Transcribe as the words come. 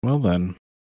Well then,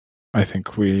 I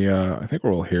think we're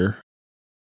all here.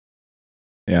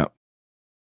 Yeah.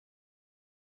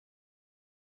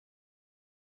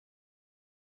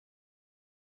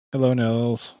 Hello,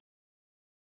 Nils.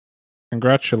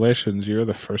 Congratulations, you're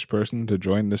the first person to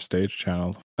join this stage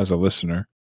channel as a listener.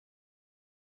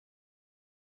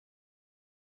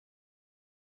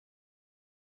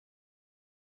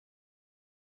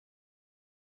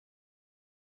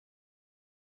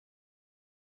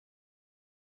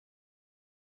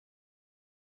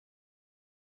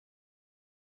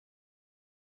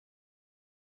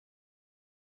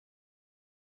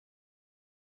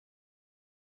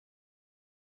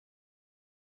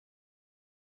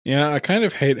 Yeah, I kind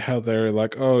of hate how they're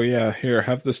like, oh yeah, here,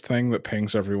 have this thing that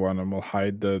pings everyone and we'll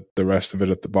hide the rest of it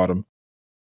at the bottom.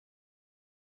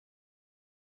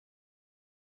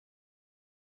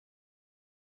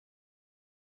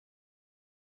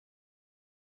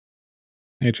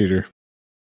 Hey, cheater.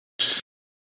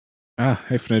 Ah,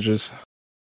 hey, Fnidges.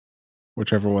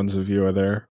 Whichever ones of you are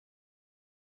there.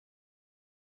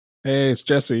 Hey, it's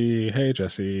Jesse. Hey,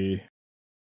 Jesse.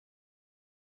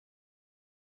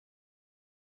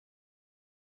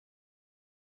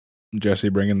 Jesse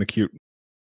bringing the cute.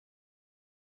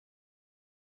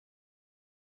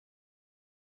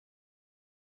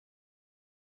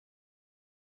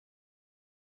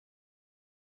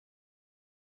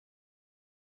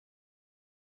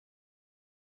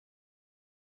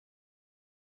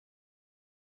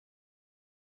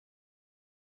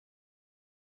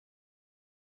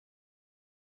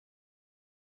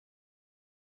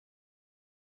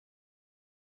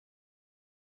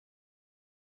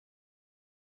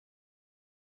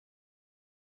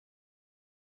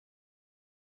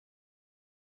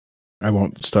 I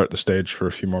won't start the stage for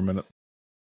a few more minutes.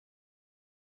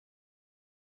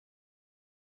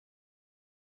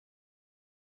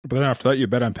 But then after that, you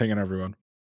bet I'm pinging everyone.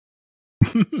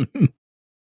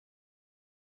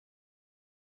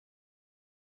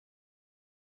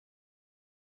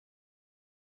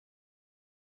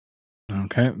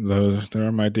 Okay, there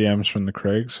are my DMs from the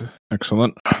Craigs.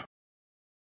 Excellent. I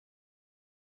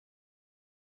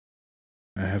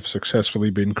have successfully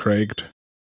been Craiged.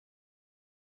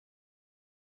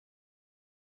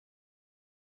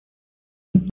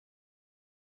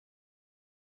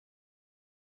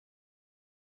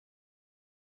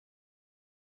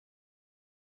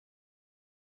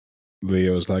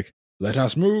 Leo's like, let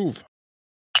us move.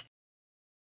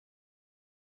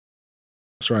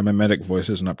 Sorry, my medic voice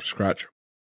isn't up to scratch.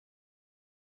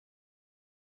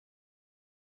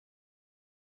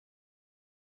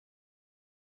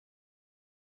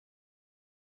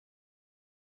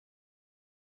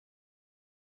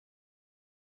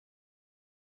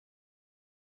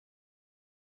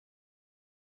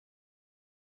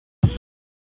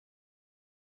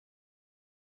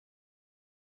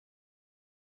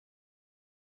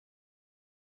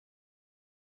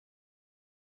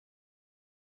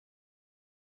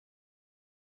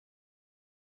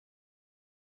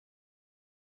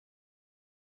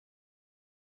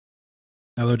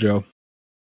 Hello, Joe.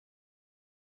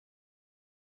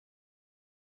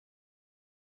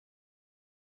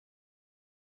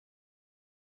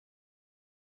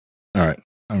 All right,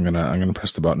 I'm gonna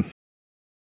press the button.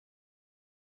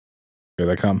 Here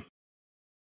they come.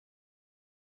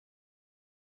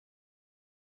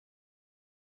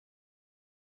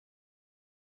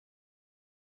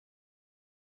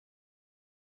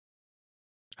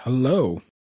 Hello.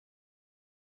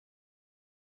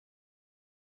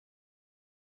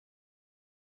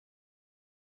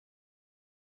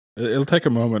 It'll take a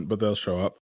moment, but they'll show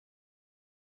up.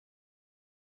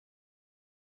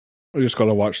 We just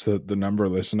gotta watch the number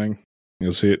listening.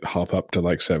 You'll see it hop up to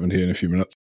like 70 in a few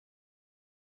minutes.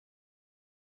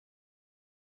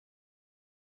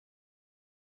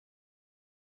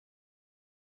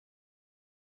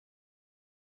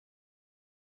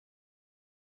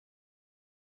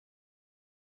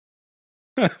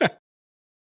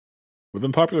 We've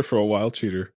been popular for a while,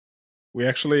 cheater. We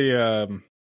actually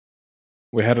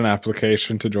we had an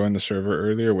application to join the server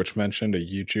earlier, which mentioned a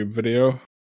YouTube video.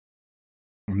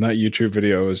 And that YouTube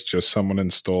video is just someone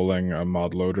installing a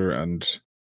mod loader and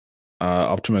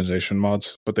optimization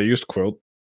mods, but they used Quilt.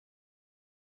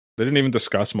 They didn't even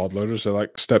discuss mod loaders. They're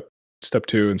like step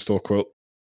 2, install Quilt.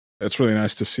 It's really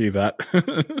nice to see that.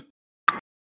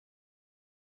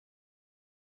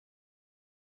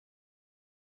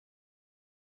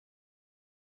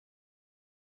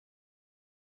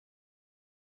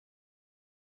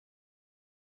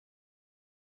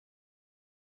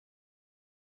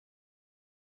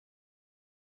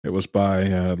 It was by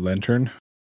Lantern,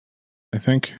 I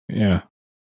think. Yeah.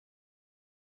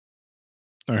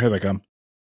 Oh, here they come.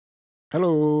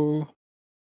 Hello.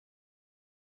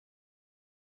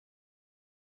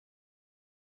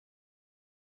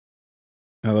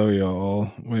 Hello,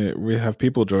 y'all. We have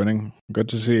people joining. Good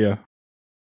to see you.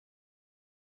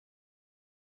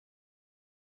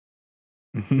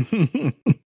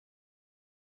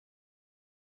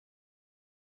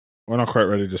 We're not quite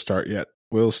ready to start yet.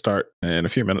 We'll start in a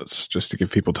few minutes just to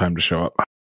give people time to show up.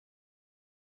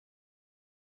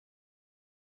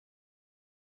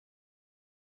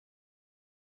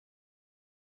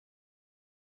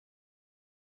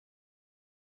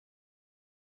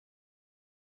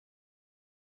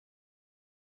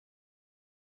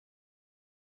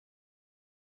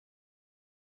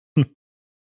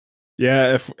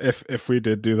 Yeah, if we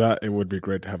did do that, it would be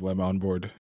great to have Lem on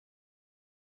board.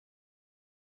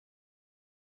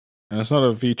 And it's not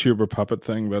a VTuber puppet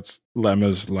thing. That's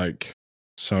Lemma's like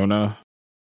Sona,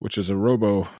 which is a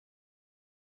robo.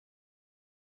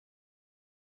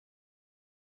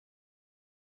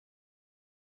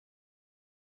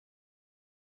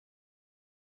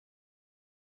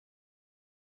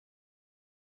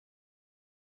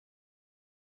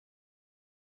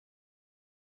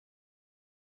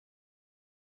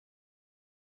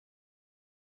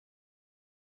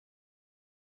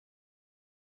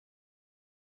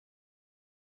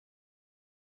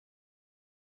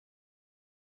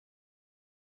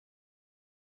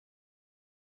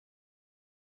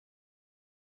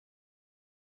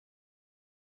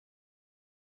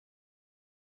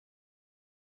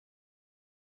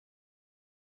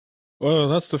 Well,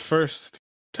 that's the first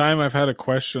time I've had a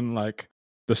question like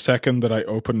the second that I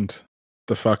opened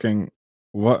the fucking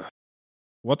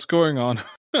what's going on?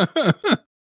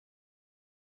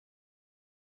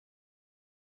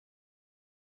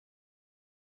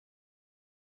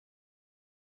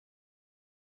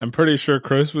 I'm pretty sure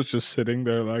Chris was just sitting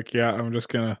there like, yeah, I'm just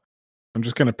gonna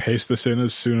paste this in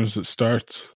as soon as it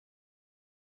starts.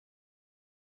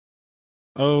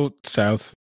 Oh,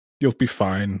 South, you'll be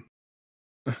fine.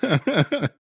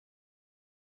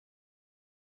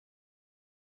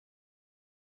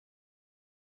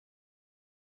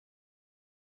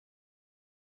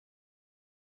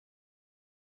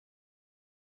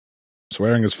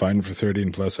 Swearing is fine for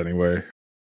 13 plus anyway.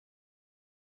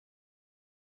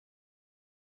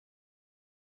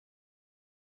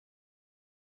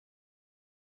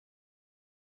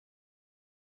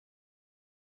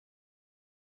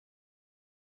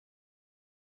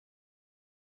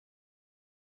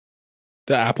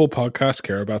 Do Apple Podcasts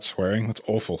care about swearing? That's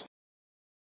awful.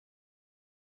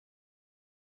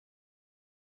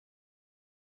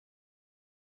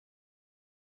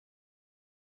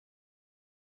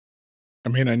 I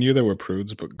mean, I knew there were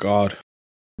prudes, but God,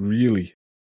 really?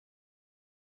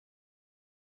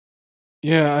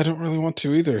 Yeah, I don't really want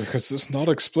to either because it's not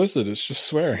explicit. It's just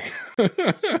swearing.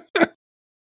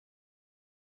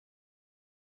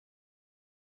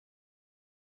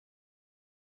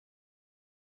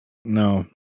 No.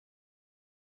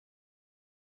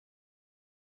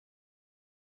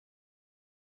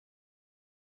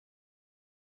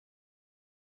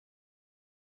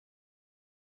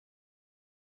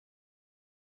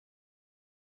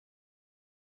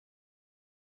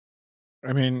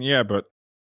 I mean, yeah, but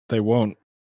they won't.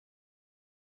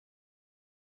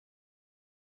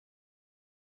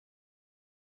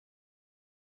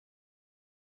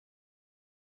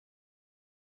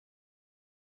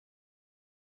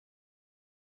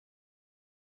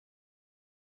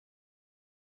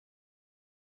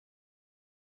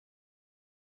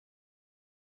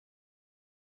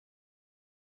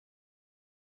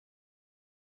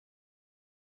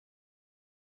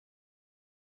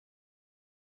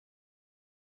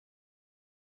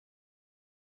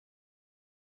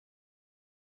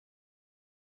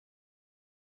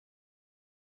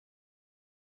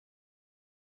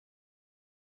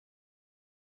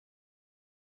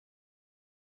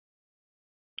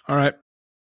 All right.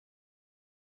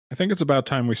 I think it's about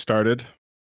time we started.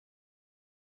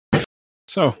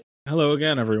 So, hello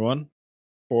again, everyone,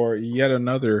 for yet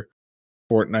another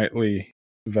fortnightly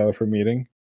developer meeting.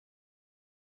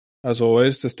 As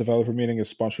always, this developer meeting is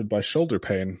sponsored by Shoulder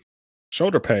Pain.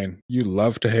 Shoulder pain, you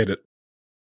love to hate it.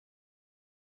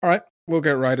 All right, we'll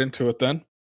get right into it then.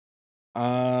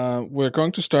 We're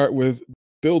going to start with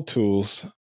build tools,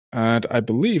 and I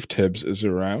believe Tibbs is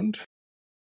around.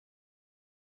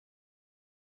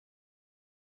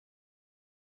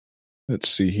 Let's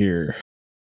see here.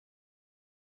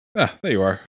 Ah, there you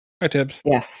are. Hi, Tibbs.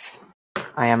 Yes,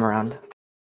 I am around.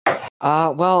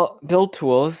 Well, build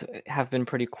tools have been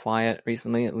pretty quiet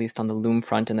recently, at least on the Loom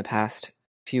front in the past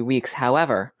few weeks.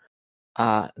 However,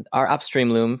 our upstream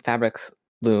Loom, Fabrics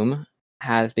Loom,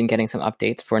 has been getting some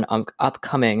updates for an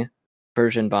upcoming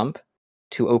version bump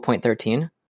to 0.13.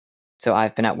 So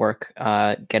I've been at work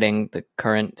getting the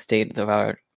current state of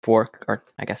our fork, or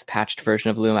I guess patched version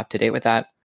of Loom up to date with that.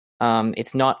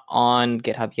 It's not on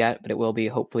GitHub yet, but it will be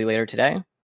hopefully later today.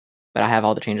 But I have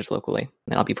all the changes locally,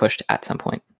 and I'll be pushed at some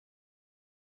point.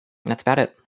 And that's about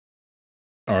it.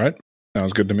 All right.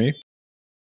 Sounds good to me.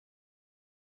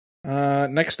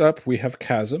 Next up, we have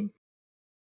Chasm.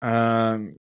 I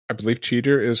believe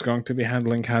Cheater is going to be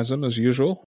handling Chasm as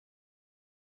usual.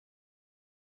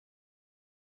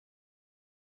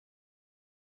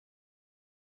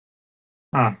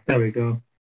 There we go.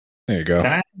 There you go.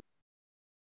 I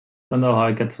don't know how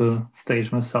I get to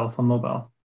stage myself on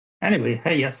mobile. Anyway,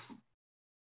 hey, yes.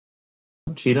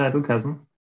 I'm Cheetah, I do Chasm.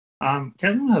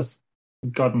 Chasm has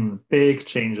gotten big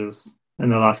changes in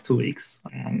the last 2 weeks.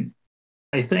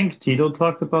 I think Tito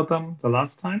talked about them the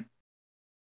last time,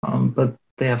 but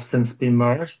they have since been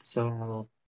merged, so I'll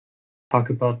talk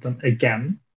about them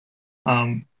again.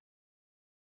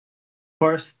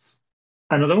 First,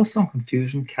 I know there was some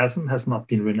confusion. Chasm has not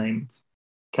been renamed.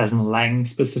 Chasm Lang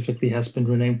specifically has been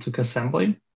renamed to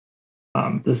Chassembly.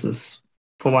 This is,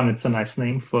 for one, it's a nice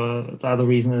name. For the other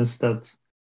reason is that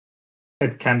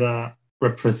it kind of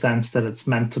represents that it's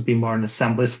meant to be more an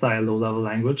assembly style low-level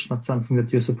language, not something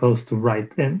that you're supposed to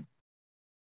write in,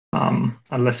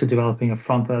 unless you're developing a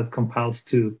front end that compiles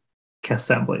to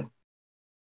Chassembly.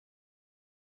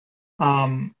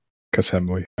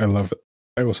 Chassembly. I love it.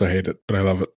 I also hate it, but I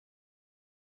love it.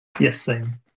 Yes,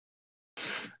 same.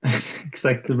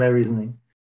 Exactly my reasoning.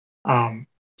 So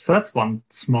that's one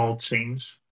small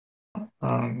change.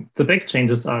 The big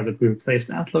changes are that we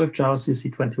replaced Antler with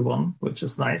JavaCC 21, which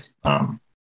is nice.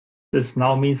 This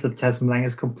now means that Chasm Lang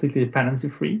is completely dependency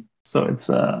free. So it's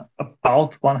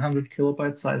about 100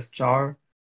 kilobyte size jar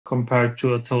compared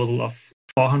to a total of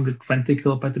 420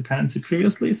 kilobyte dependency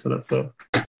previously. So that's a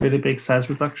really big size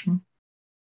reduction,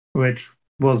 which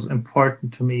was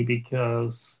important to me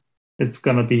because it's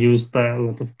going to be used by a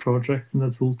lot of projects in the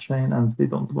toolchain, and we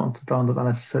don't want to download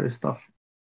unnecessary stuff.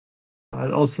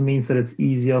 It also means that it's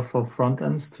easier for front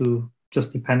ends to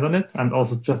just depend on it and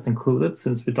also just include it,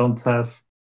 since we don't have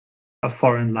a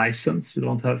foreign license. We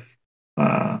don't have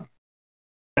the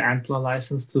Antler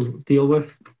license to deal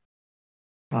with.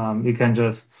 You can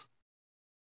just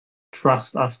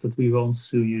trust us that we won't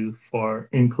sue you for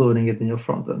including it in your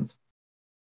front end.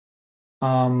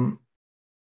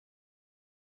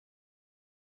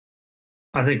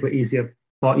 I think we're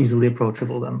more easily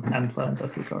approachable than Antler in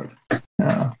that regard.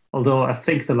 Although I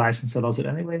think the license allows it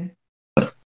anyway.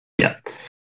 But yeah.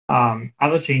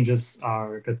 Other changes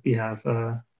are that we have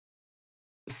a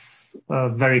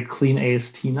very clean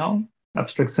AST now,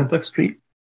 abstract syntax tree.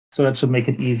 So that should make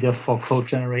it easier for code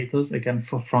generators, again,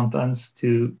 for front ends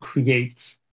to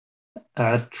create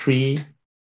a tree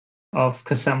of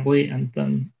Chassembly and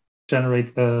then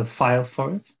generate a file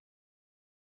for it.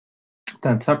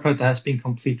 The interpreter has been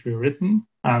completely rewritten,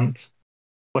 and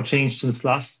what changed since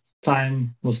last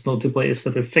time, most notably, is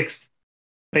that we fixed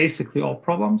basically all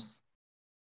problems.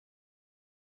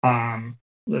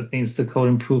 That means the code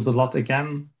improved a lot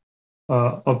again.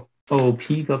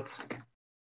 OOP got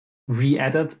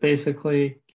re-added,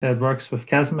 basically. It works with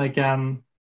Chasm again.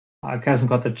 Chasm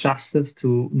got adjusted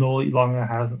to no longer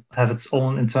have its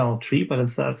own internal tree, but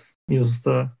instead uses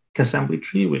the Chassembly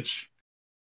tree, which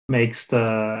makes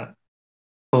the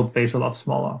code base a lot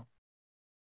smaller.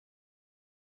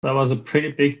 That was a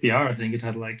pretty big PR. I think it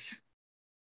had like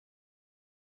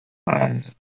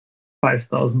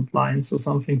 5,000 lines or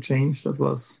something changed. That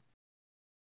was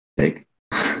big.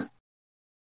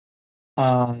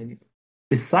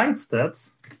 Besides that,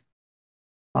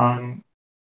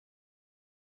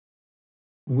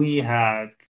 we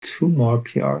had 2 more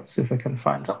PRs, if I can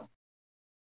find them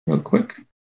real quick.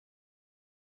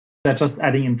 They're just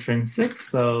adding intrinsics.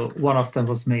 So one of them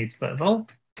was made by Valve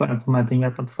for implementing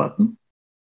MapNetFlatten.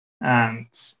 And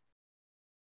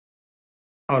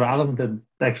the other one did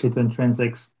actually do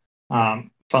intrinsics.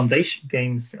 Foundation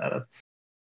Games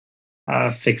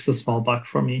fixed a small bug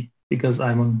for me because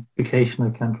I'm on vacation.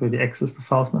 I can't really access the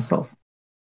files myself.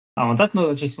 On that note,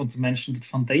 I just want to mention that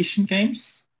Foundation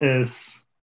Games has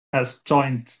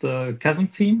joined the Chasm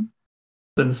team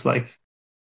since like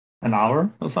an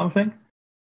hour or something.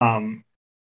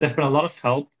 They've been a lot of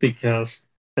help because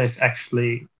they've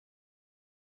actually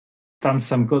done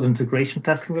some good integration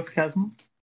testing with Chasm,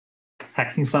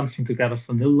 hacking something together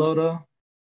for NilLoader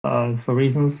for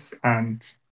reasons, and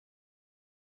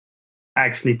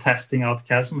actually testing out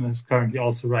Chasm, and is currently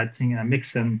also writing a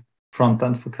mix-in front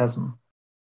end for Chasm,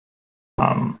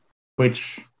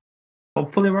 which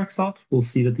hopefully works out. We'll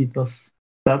see the details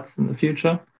that in the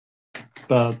future.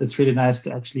 But it's really nice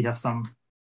to actually have some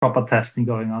proper testing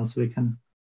going on so we can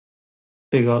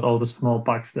figure out all the small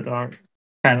bugs that are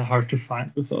kind of hard to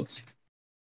find without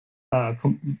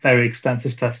very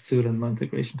extensive test suite and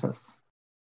integration tests.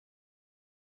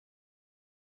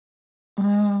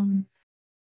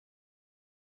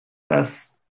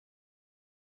 There's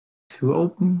 2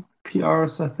 open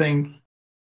PRs, I think.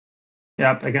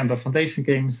 Yeah, again, the Foundation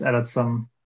games adding some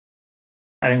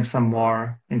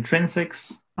more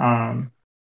intrinsics and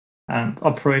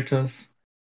operators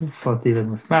for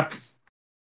dealing with maps.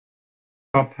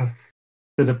 Rob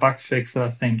did a bug fix that I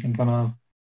think I'm gonna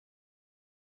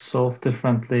solve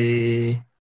differently,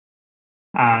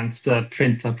 and the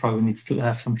printer probably needs to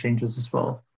have some changes as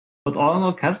well. But all in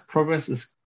all, cast progress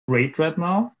is great right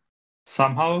now.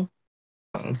 Somehow,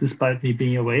 despite me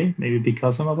being away, maybe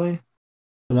because I'm away,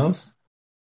 who knows?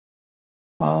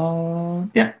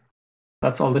 Yeah,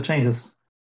 that's all the changes.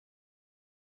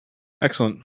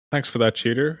 Excellent. Thanks for that,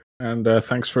 Cheater, and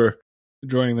thanks for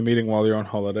joining the meeting while you're on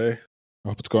holiday. I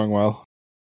hope it's going well.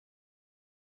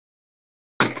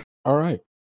 All right,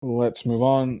 let's move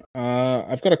on.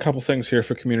 I've got a couple things here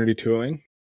for community tooling.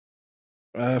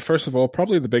 First of all,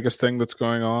 probably the biggest thing that's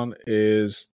going on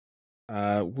is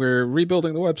we're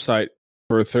rebuilding the website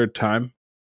for a third time.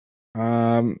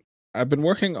 I've been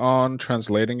working on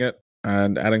translating it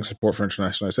and adding support for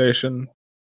internationalization.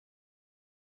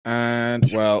 And,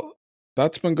 well,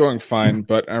 that's been going fine,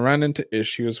 but I ran into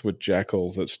issues with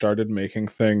Jekyll that started making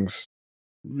things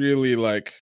really,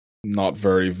 not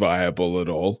very viable at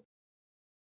all.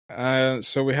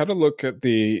 So we had to look at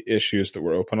the issues that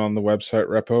were open on the website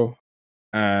repo.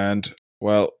 And,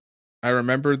 well, I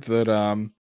remembered that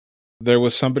there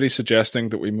was somebody suggesting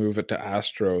that we move it to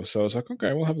Astro. So I was like,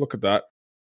 okay, we'll have a look at that.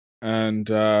 And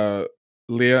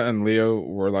Leah and Leo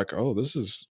were like, oh, this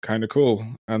is kind of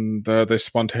cool. And they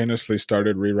spontaneously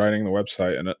started rewriting the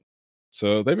website in it.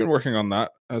 So they've been working on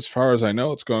that. As far as I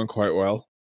know, it's going quite well.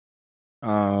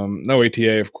 No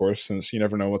ATA, of course, since you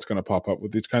never know what's going to pop up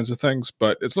with these kinds of things.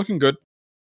 But it's looking good.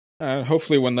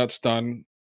 Hopefully when that's done,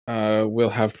 we'll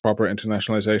have proper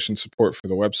internationalization support for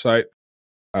the website.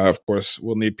 Of course,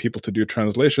 we'll need people to do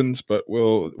translations, but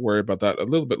we'll worry about that a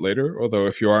little bit later. Although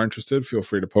if you are interested, feel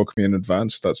free to poke me in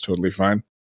advance. That's totally fine.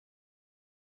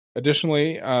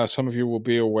 Additionally, some of you will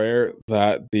be aware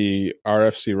that the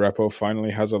RFC repo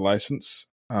finally has a license.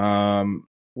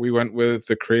 We went with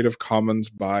the Creative Commons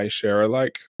by share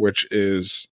alike, which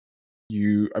is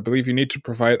I believe you need to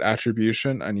provide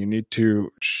attribution and you need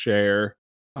to share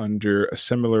under a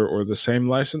similar or the same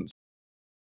license.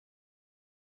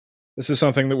 This is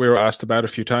something that we were asked about a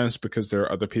few times because there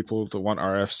are other people that want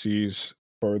RFCs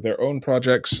for their own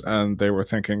projects, and they were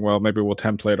thinking, well, maybe we'll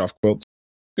template off quilts.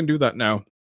 You can do that now.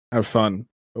 Have fun.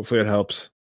 Hopefully it helps.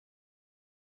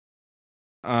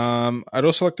 I'd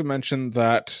also like to mention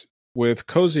that with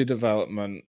Cozy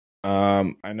development,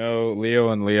 I know Leo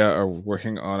and Leah are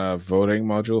working on a voting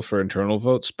module for internal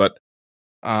votes, but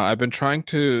I've been trying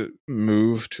to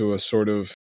move to a sort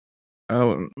of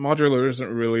modular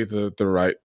isn't really the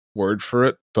right word for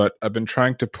it, but I've been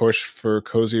trying to push for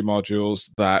Cozy modules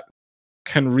that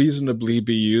can reasonably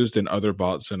be used in other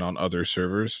bots and on other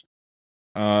servers.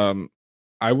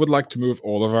 I would like to move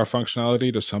all of our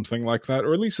functionality to something like that,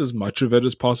 or at least as much of it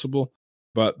as possible,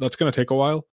 but that's going to take a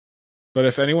while. But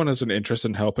if anyone has an interest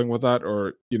in helping with that,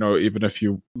 or even if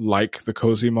you like the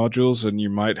Cozy modules and you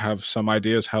might have some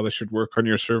ideas how they should work on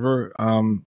your server,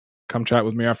 come chat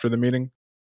with me after the meeting.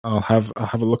 I'll have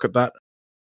a look at that.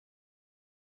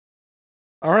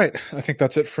 All right, I think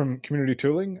that's it from community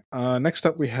tooling. Next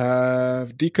up, we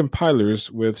have decompilers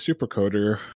with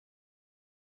Supercoder.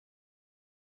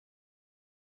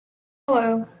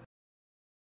 Hello.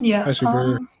 Yeah. Hi,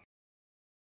 Super.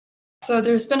 So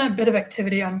there's been a bit of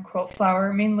activity on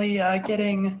Quiltflower, mainly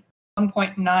getting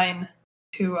 1.9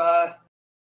 to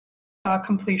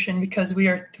completion because we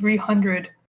are 300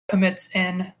 commits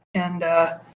in and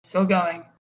still going.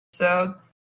 So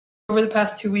over the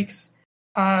past 2 weeks,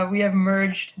 we have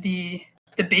merged the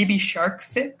Baby Shark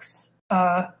fix.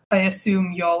 I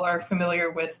assume y'all are familiar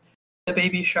with the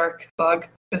Baby Shark bug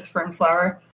with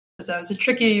Fernflower. That was a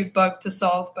tricky bug to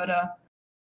solve, but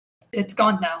it's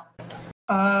gone now.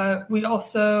 We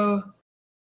also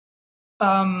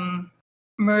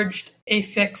merged a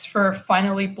fix for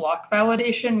finally block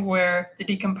validation, where the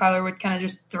decompiler would kind of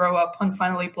just throw up on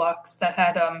finally blocks that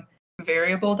had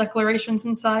variable declarations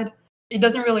inside. It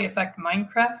doesn't really affect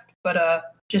Minecraft, but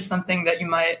just something that you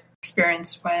might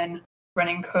experience when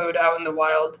running code out in the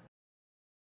wild.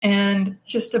 And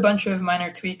just a bunch of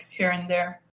minor tweaks here and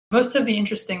there. Most of the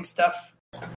interesting stuff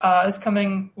is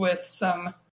coming with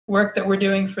some work that we're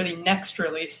doing for the next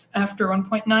release after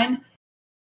 1.9,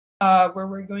 where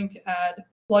we're going to add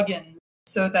plugins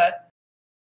so that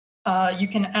you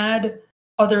can add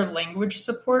other language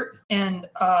support, and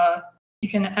you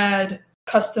can add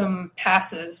custom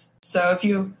passes. So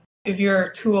if your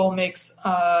tool makes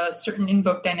certain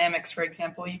invoke dynamics, for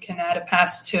example, you can add a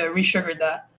pass to resugar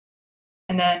that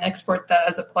and then export that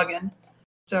as a plugin.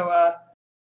 So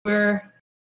we're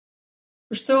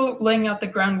still laying out the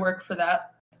groundwork for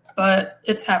that, but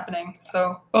it's happening.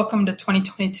 So welcome to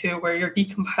 2022, where your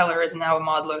decompiler is now a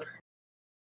mod loader.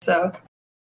 So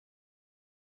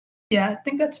yeah, I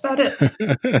think that's about it.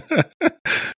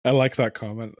 I like that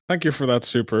comment. Thank you for that,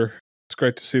 Super. It's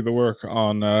great to see the work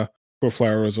on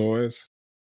Quillflower as always.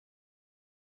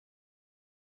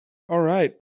 All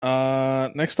right.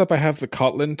 Next up, I have the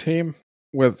Kotlin team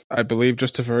with, I believe,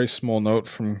 just a very small note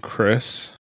from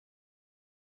Chris.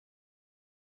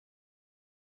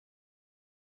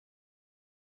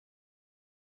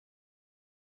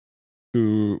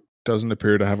 Who doesn't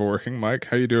appear to have a working mic.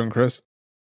 How you doing, Chris?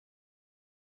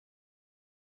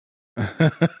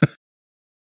 I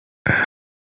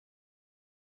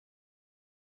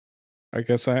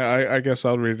guess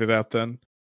I'll read it out then.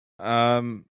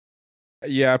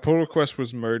 Yeah, pull request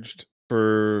was merged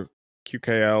for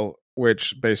QKL,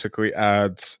 which basically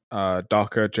adds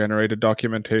Docker generated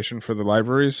documentation for the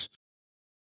libraries.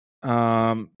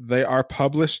 They are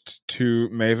published to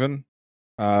Maven.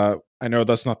 I know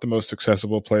that's not the most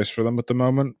accessible place for them at the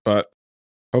moment, but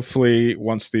hopefully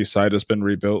once the site has been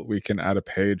rebuilt, we can add a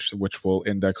page which will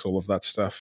index all of that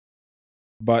stuff.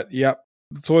 But yeah,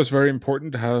 it's always very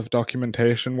important to have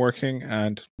documentation working,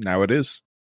 and now it is.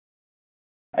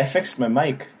 I fixed my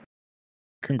mic.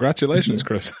 Congratulations,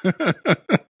 Chris.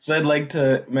 So I'd like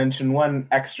to mention one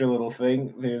extra little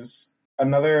thing. There's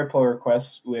another pull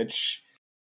request which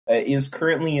is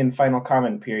currently in final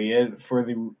comment period for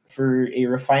a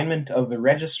refinement of the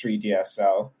registry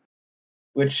DSL,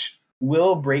 which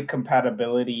will break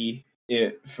compatibility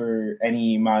for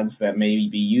any mods that may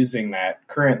be using that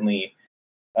currently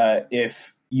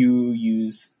if you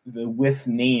use the with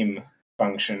name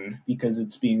function, because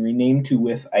it's being renamed to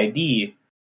with ID,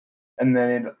 and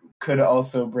then it could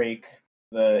also break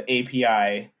the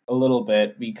API a little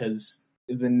bit because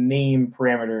the name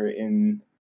parameter in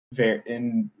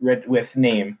with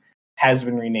name has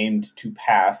been renamed to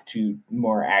path to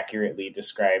more accurately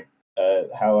describe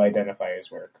how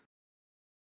identifiers work.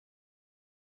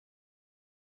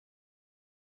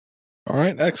 All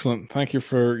right, excellent. Thank you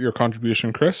for your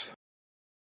contribution, Chris.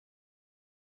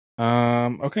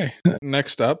 Okay,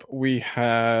 next up we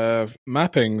have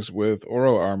mappings with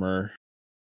Oro Armor.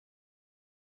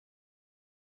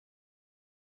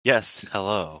 Yes,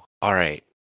 hello. All right.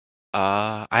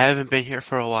 I haven't been here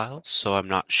for a while, so I'm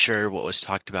not sure what was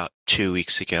talked about 2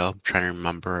 weeks ago. I'm trying to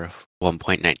remember if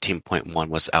 1.19.1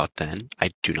 was out then.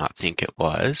 I do not think it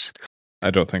was.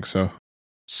 I don't think so.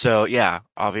 So yeah,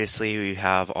 obviously we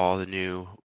have all the new.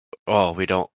 Oh,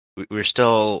 we're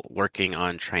still working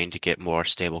on trying to get more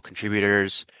stable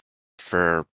contributors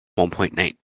for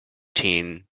 1.19.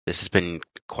 This has been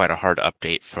quite a hard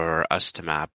update for us to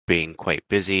map, being quite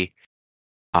busy.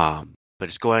 But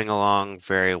it's going along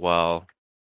very well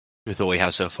with what we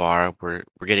have so far. We're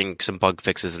getting some bug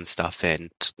fixes and stuff in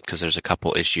because there's a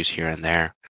couple issues here and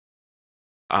there.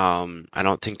 I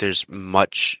don't think there's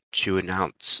much to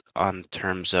announce on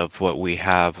terms of what we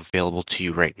have available to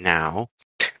you right now.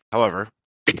 However,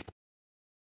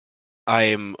 I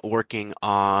am working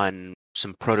on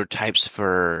some prototypes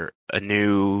for a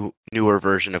newer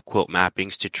version of Quilt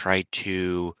mappings to try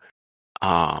to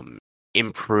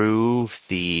improve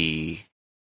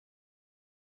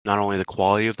not only the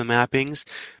quality of the mappings,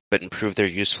 but improve their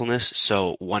usefulness.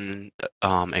 So one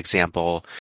example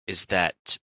is that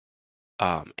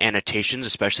annotations,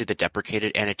 especially the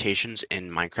deprecated annotations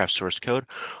in Minecraft source code,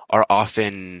 are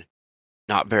often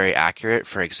not very accurate.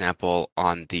 For example,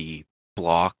 on the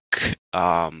block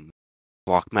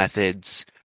methods,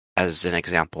 as an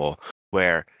example,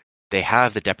 where they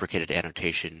have the deprecated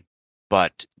annotation,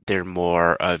 but they're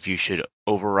more of you should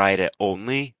override it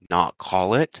only, not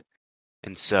call it.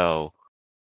 And so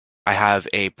I have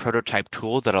a prototype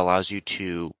tool that allows you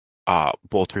to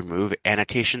both remove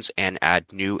annotations and add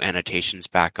new annotations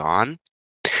back on.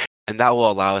 And that will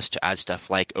allow us to add stuff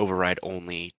like override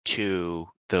only to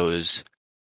those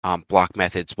block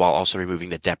methods while also removing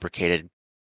the deprecated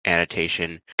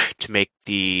annotation to make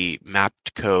the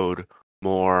mapped code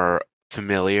more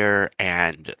familiar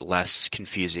and less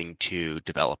confusing to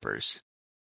developers.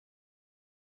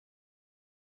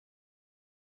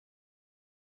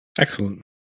 Excellent.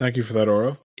 Thank you for that,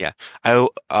 Oro.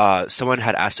 Someone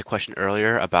had asked a question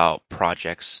earlier about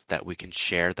projects that we can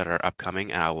share that are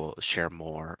upcoming, and I will share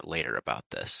more later about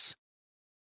this.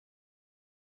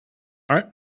 All right.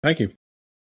 Thank you.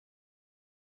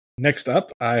 Next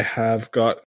up, I have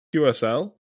got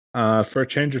QSL. For a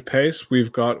change of pace,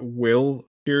 we've got Will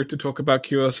here to talk about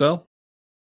QSL.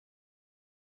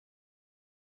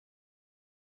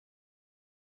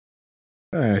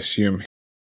 I assume.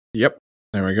 Yep.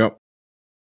 There we go.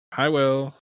 Hi,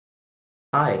 Will.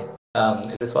 Hi.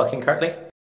 Is this working correctly?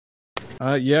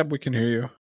 Yeah, we can hear you.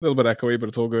 A little bit echoey, but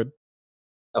it's all good.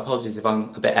 Apologies if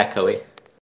I'm a bit echoey.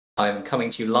 I'm coming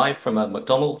to you live from a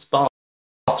McDonald's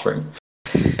bathroom.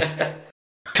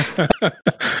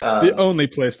 The only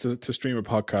place to stream a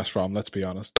podcast from, let's be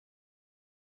honest.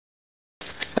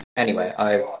 Anyway,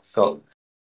 I felt...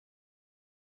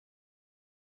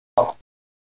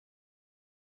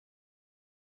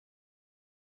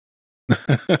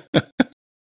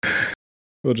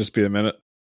 We'll just be a minute.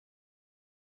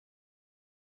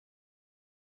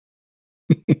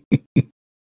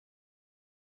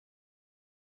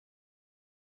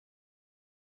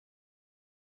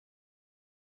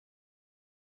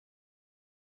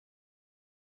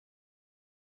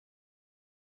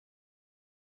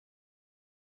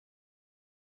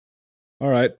 All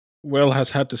right. Will has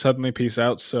had to suddenly peace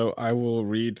out, so I will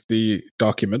read the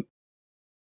document.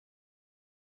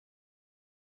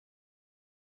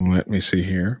 Let me see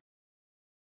here.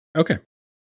 Okay.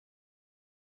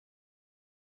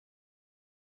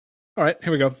 All right,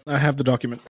 here we go. I have the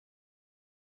document.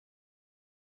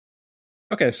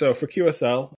 Okay, so for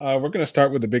QSL, we're going to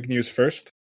start with the big news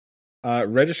first.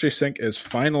 Registry Sync is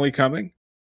finally coming.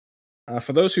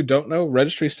 For those who don't know,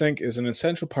 Registry Sync is an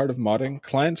essential part of modding.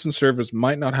 Clients and servers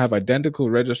might not have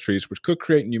identical registries, which could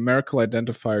create numerical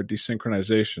identifier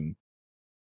desynchronization.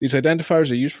 These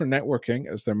identifiers are used for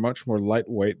networking as they're much more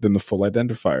lightweight than the full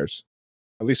identifiers.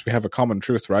 At least we have a common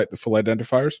truth, right? The full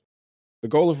identifiers. The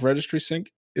goal of Registry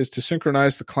Sync is to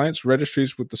synchronize the client's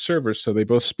registries with the servers so they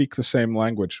both speak the same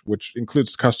language, which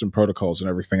includes custom protocols and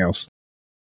everything else.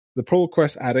 The pull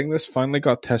request adding this finally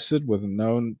got tested with a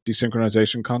known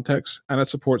desynchronization context, and it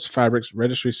supports Fabric's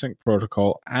Registry Sync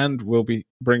protocol and will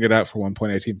bring it out for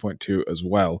 1.18.2 as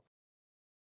well.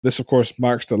 This, of course,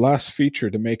 marks the last feature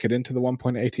to make it into the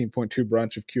 1.18.2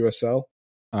 branch of QSL.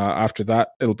 After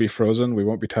that, it'll be frozen. We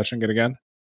won't be touching it again.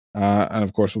 And,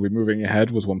 of course, we'll be moving ahead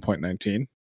with 1.19.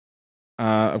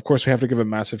 Of course, we have to give a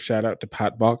massive shout out to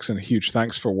Patbox and a huge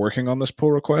thanks for working on this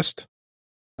pull request.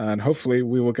 And hopefully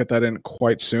we will get that in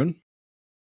quite soon.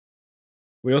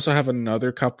 We also have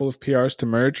another couple of PRs to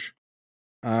merge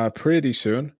pretty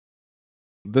soon.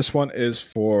 This one is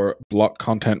for block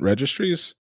content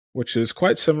registries, which is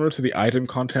quite similar to the item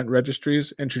content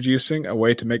registries, introducing a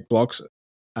way to make blocks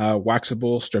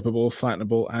waxable, strippable,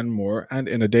 flattenable, and more, and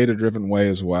in a data-driven way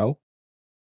as well.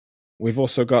 We've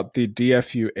also got the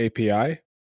DFU API.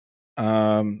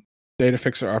 Data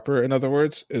Fixer Upper, in other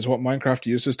words, is what Minecraft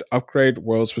uses to upgrade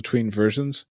worlds between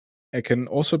versions. It can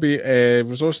also be a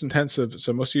resource intensive,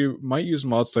 so most of you might use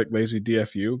mods like Lazy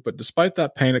DFU, but despite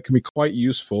that pain, it can be quite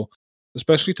useful,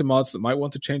 especially to mods that might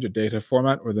want to change a data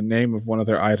format or the name of one of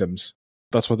their items.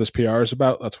 That's what this PR is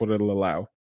about, that's what it'll allow.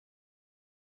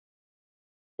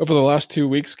 Over the last 2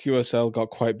 weeks, QSL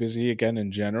got quite busy again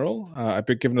in general. I've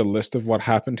been given a list of what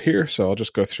happened here, so I'll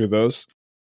just go through those.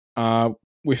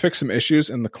 We fixed some issues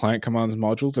in the client commands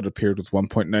module that appeared with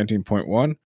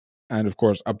 1.19.1, and of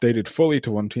course updated fully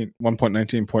to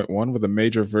 1.19.1 with a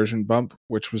major version bump,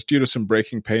 which was due to some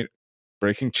breaking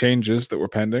changes that were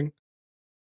pending.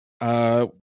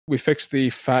 We fixed the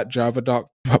fat Java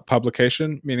doc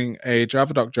publication, meaning a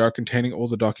Java doc jar containing all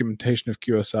the documentation of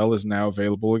QSL is now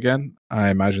available again.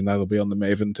 I imagine that'll be on the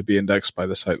Maven to be indexed by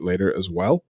the site later as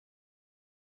well.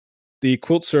 The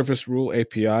Quilt Service Rule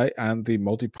API and the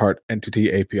Multipart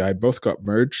Entity API both got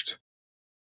merged.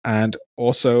 And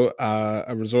also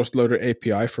a Resource Loader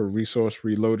API for Resource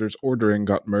Reloaders ordering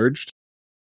got merged.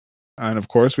 And of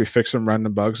course, we fixed some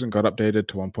random bugs and got updated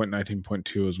to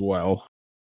 1.19.2 as well.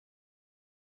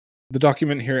 The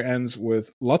document here ends with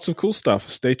lots of cool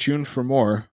stuff. Stay tuned for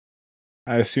more.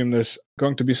 I assume there's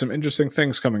going to be some interesting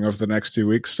things coming over the next 2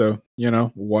 weeks, so,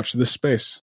 watch this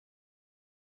space.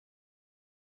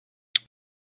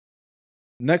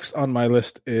 Next on my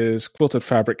list is Quilted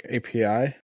Fabric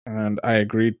API, and I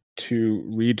agreed to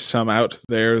read some out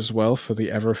there as well for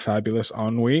the ever fabulous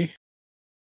Ennui.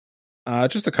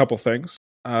 Just a couple things.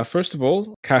 First of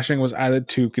all, caching was added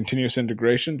to continuous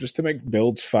integration just to make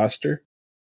builds faster.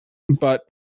 But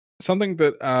something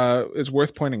that is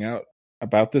worth pointing out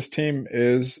about this team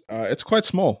is it's quite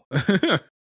small.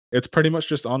 It's pretty much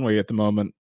just Ennui at the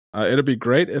moment. It'd be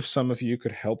great if some of you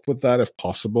could help with that if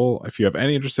possible. If you have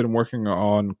any interest in working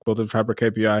on Quilted Fabric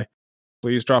API,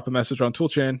 please drop a message on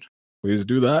Toolchain. Please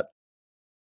do that,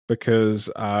 because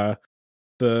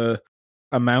the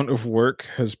amount of work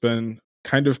has been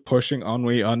kind of pushing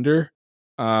Ennui under.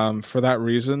 For that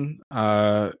reason,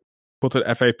 Quilted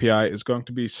FAPI is going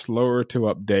to be slower to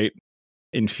update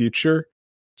in future.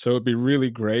 So it'd be really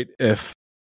great if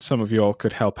some of you all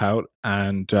could help out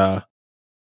and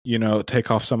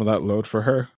take off some of that load for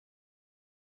her.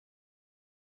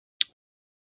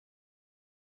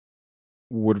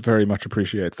 Would very much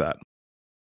appreciate that.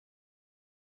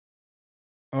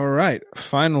 All right.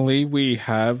 Finally, we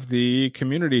have the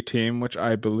community team, which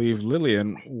I believe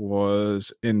Lillian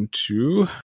was into.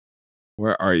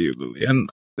 Where are you, Lillian?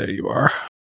 There you are.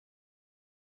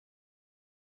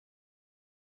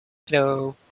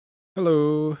 Hello.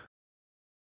 Hello.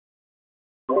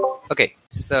 Okay,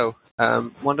 so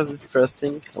one of the first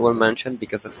things I will mention,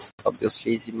 because it's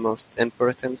obviously the most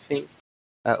important thing,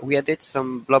 we added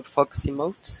some Blobfox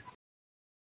emote.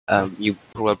 You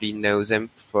probably know them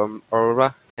from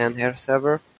Aurora and her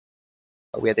server.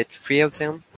 We added 3 of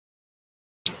them.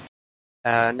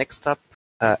 Next up,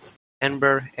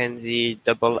 Ember and the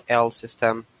Double L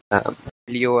system.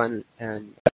 Leo and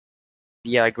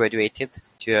Leah graduated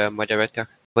to a moderator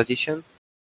position,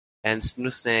 and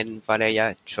Snus and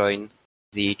Valeria joined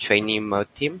the trainee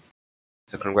mode team.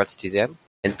 So congrats to them,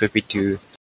 and feel free to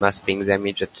mass ping them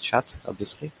in the chat,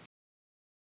 obviously.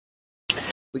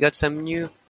 We got some new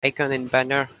icon and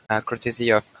banner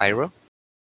courtesy of Iro,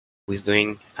 who is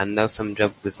doing an awesome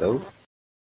job with those.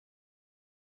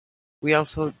 We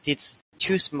also did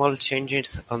 2 small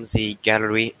changes on the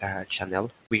gallery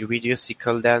channel. We reduced the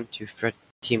cooldown to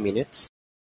 30 minutes,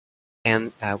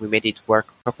 and we made it work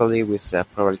properly with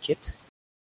PluralKit.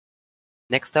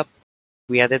 Next up,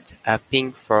 we added a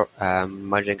ping for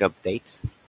Mojang updates.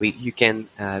 You can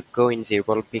go in the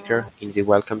role picker in the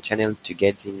welcome channel to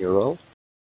get the new role.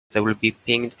 They will be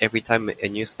pinged every time a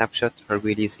new snapshot or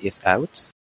release is out.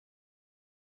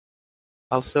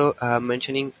 Also,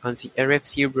 mentioning on the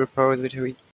RFC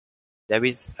repository, there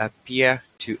is a PR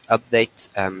to update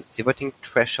the voting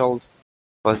threshold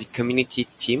for the community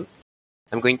team.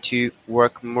 I'm going to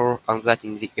work more on that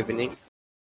in the evening,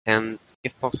 and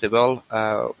if possible,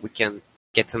 we can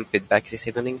get some feedback this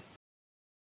evening.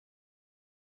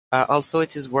 Also,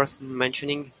 it is worth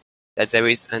mentioning that there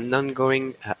is an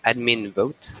ongoing admin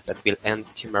vote that will end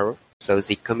tomorrow. So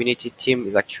the community team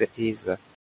is actually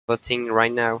voting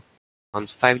right now on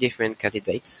 5 different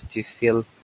candidates to fill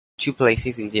 2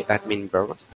 places in the admin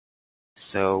board.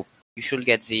 So you should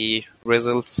get the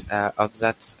results of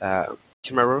that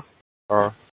tomorrow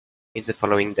or in the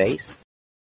following days.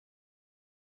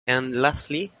 And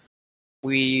lastly,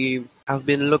 we have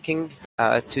been looking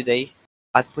today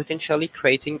at potentially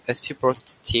creating a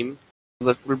support team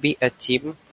that will be a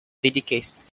team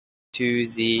dedicated to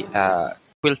the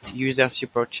Quilt user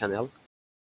support channel.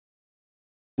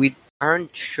 We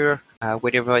aren't sure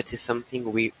whether it is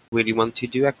something we really want to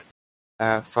do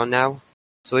for now.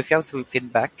 So if you have some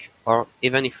feedback, or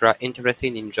even if you are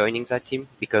interested in joining that team,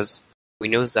 because we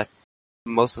know that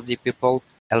most of the people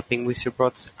helping with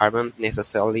supports aren't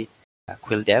necessarily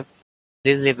Quilt dev,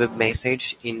 please leave a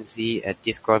message in the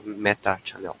Discord meta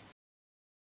channel.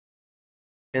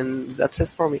 And that's it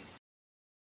for me.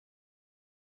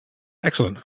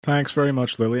 Excellent. Thanks very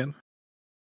much, Lillian.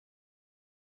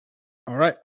 All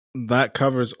right. That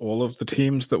covers all of the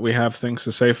teams that we have things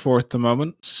to say for at the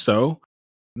moment. So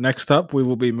next up, we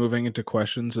will be moving into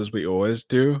questions as we always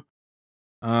do.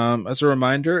 As a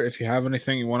reminder, if you have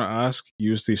anything you want to ask,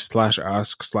 use the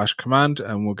 /ask/ command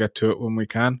and we'll get to it when we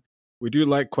can. We do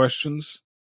like questions.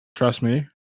 Trust me.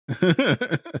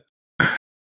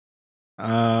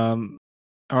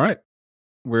 All right.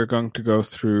 We're going to go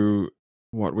through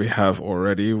what we have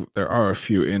already. There are a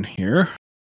few in here.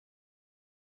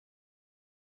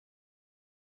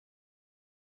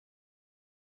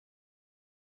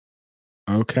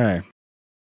 Okay.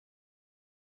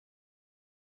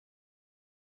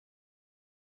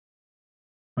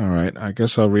 All right. I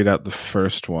guess I'll read out the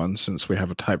first one since we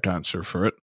have a typed answer for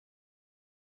it.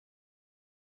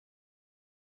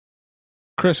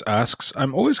 Chris asks,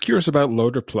 I'm always curious about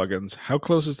loader plugins. How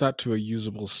close is that to a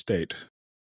usable state?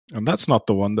 And that's not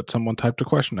the one that someone typed a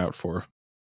question out for.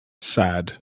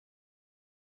 Sad.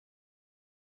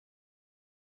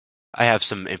 I have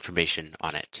some information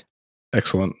on it.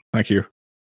 Excellent. Thank you.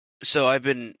 So I've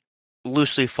been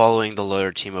loosely following the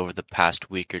loader team over the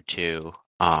past week or two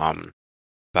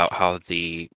about how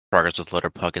the progress with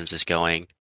loader plugins is going.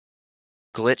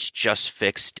 Glitch just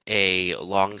fixed a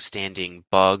long-standing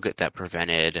bug that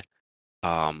prevented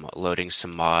loading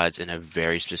some mods in a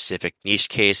very specific niche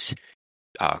case,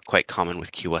 quite common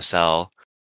with QSL.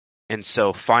 And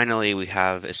so finally we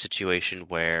have a situation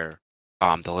where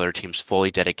the loader team's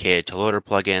fully dedicated to loader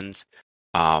plugins.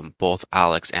 Both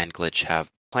Alex and Glitch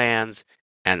have plans,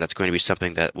 and that's going to be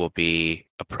something that will be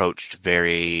approached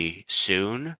very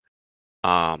soon.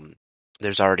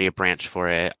 There's already a branch for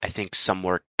it. I think some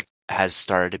work has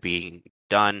started being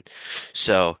done.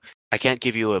 So I can't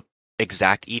give you an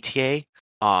exact ETA,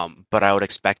 but I would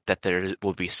expect that there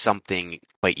will be something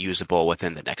quite usable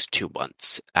within the next 2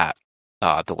 months at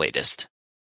the latest.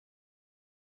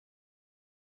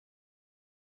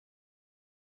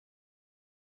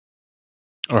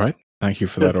 All right. Thank you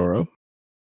for that, Oro.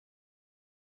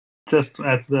 Just to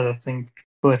add to that, I think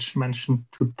Glitch mentioned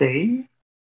today,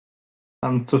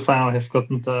 to finally have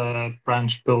gotten the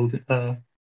branch build, the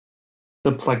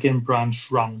plugin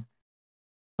branch run.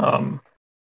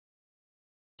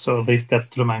 So at least that's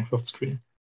to the Minecraft screen.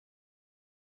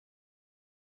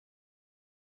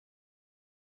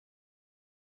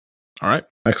 All right.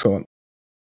 Excellent.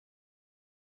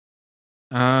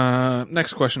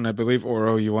 Next question. I believe,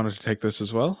 Oro, you wanted to take this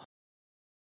as well?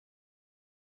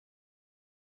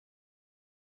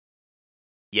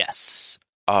 Yes.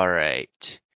 All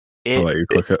right. I'll let you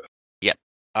click it. Yep.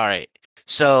 All right.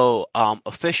 So,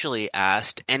 officially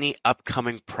asked, any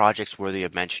upcoming projects worthy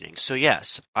of mentioning? So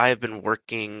yes, I have been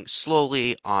working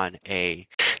slowly on a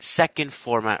second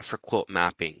format for quilt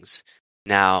mappings.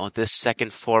 Now, this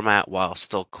second format, while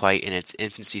still quite in its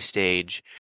infancy stage,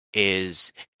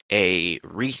 is a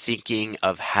rethinking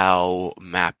of how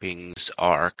mappings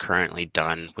are currently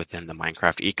done within the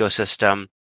Minecraft ecosystem.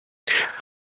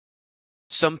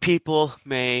 Some people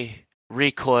may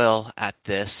recoil at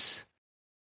this,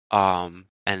 and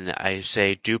I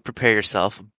say do prepare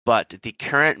yourself, but the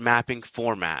current mapping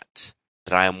format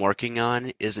that I am working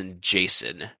on is in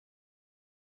JSON.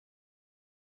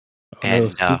 Oh,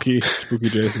 and spooky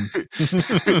Jason.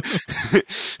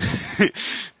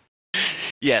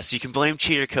 Yes, you can blame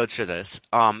cheater codes for this.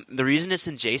 The reason it's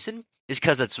in JSON is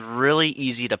because it's really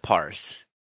easy to parse.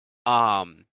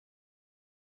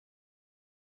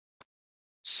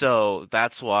 So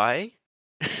that's why.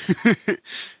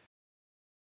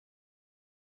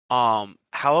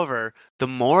 However, the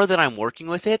more that I'm working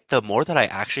with it, the more that I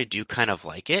actually do kind of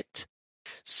like it.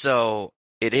 So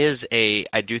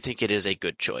I do think it is a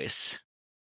good choice.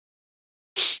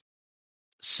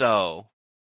 So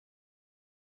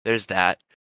there's that.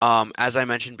 As I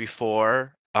mentioned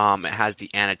before, it has the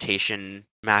annotation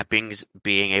mappings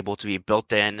being able to be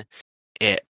built in.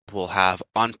 It will have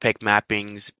unpick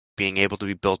mappings being able to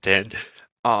be built in.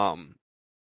 I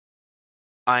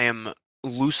am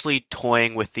loosely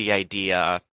toying with the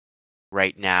idea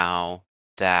right now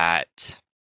that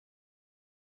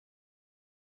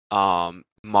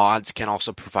mods can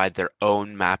also provide their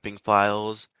own mapping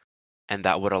files, and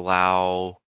that would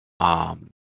allow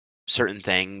certain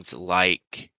things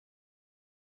like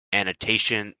that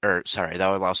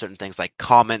would allow certain things like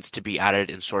comments to be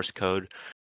added in source code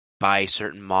by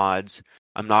certain mods.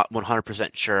 I'm not 100%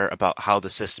 sure about how the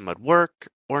system would work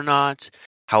or not.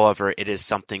 However, it is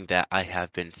something that I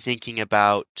have been thinking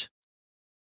about,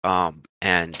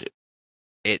 and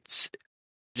it's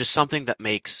just something that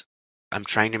I'm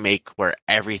trying to make where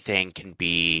everything can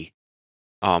be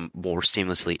more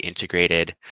seamlessly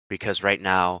integrated, because right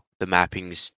now the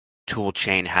mappings tool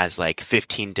chain has like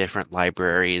 15 different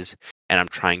libraries, and I'm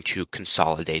trying to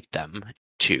consolidate them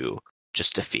to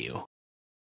just a few.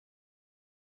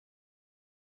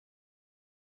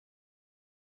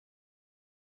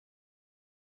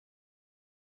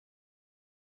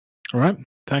 All right.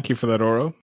 Thank you for that,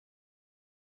 Oro.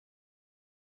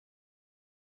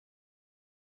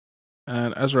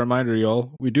 And as a reminder,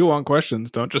 y'all, we do want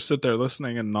questions. Don't just sit there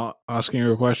listening and not asking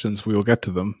your questions. We will get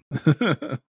to them.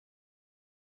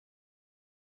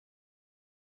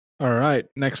 All right.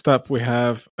 Next up, we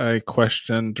have a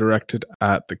question directed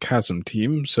at the Chasm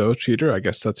team. So, Cheater, I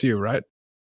guess that's you, right?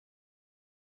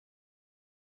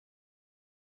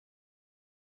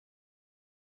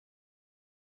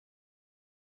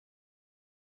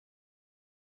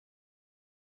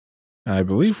 I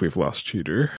believe we've lost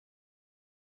Cheater.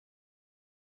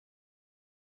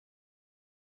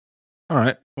 All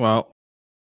right. Well,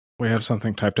 we have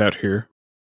something typed out here.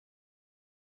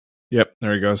 Yep,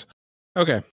 there he goes.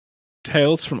 Okay.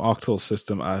 Tales from Octal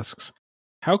System asks,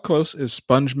 how close is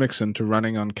Sponge Mixin to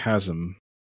running on Chasm?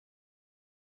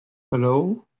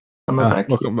 Hello? Am I back?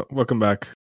 Welcome back.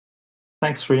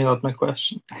 Thanks for reading out my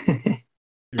question.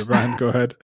 You're fine, go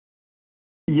ahead.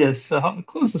 Yes, how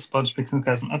close is Sponge Mixin to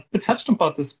Chasm? We touched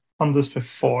on this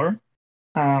before.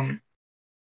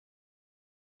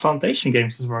 Foundation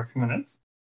Games is working on it.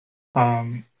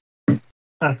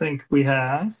 I think we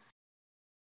have,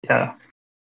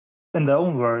 in their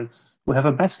own words, we have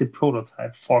a messy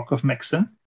prototype fork of Mixin,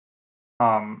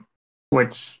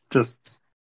 which just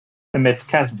emits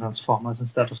chasm transformers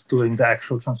instead of doing the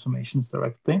actual transformations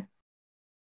directly.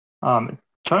 It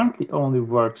currently only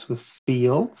works with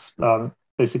fields,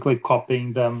 basically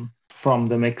copying them from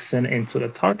the Mixin into the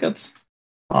targets.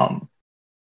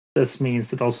 This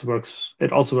means it also works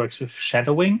with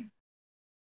shadowing.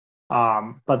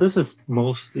 But this is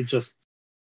mostly just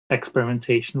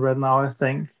experimentation right now, I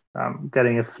think,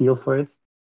 getting a feel for it,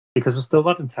 because we're still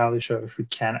not entirely sure if we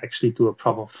can actually do a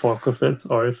proper fork of it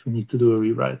or if we need to do a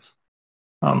rewrite.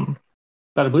 But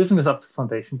I believe it's up to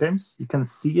Foundation Games. You can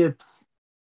see it.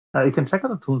 You can check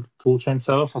out the toolchain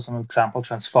server for some example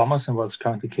transformers and what it's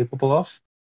currently capable of.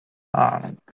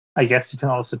 I guess you can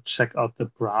also check out the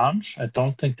branch. I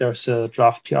don't think there's a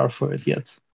draft PR for it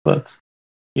yet, but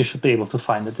you should be able to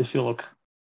find it if you look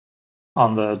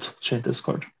on the toolchain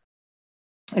Discord.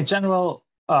 In general,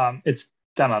 it's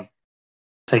gonna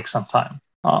take some time.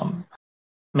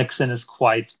 Mixin is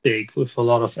quite big with a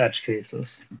lot of edge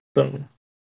cases, so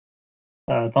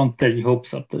don't get your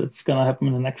hopes up that it's gonna happen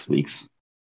in the next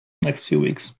few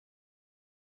weeks.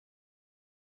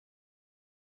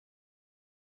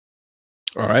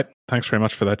 All right. Thanks very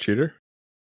much for that, Cheater.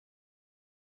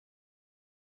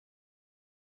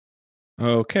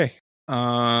 Okay.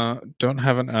 Don't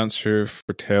have an answer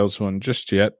for Tails one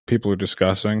just yet. People are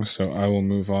discussing, so I will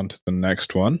move on to the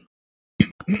next one.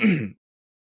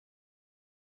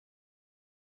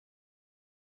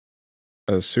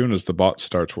 As soon as the bot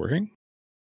starts working.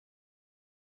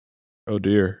 Oh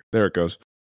dear. There it goes.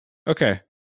 Okay.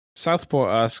 Southpaw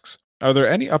asks, are there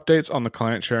any updates on the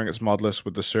client sharing its mod list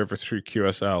with the server through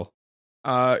QSL?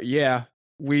 Yeah.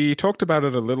 We talked about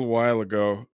it a little while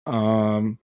ago.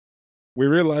 We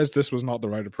realized this was not the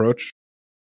right approach.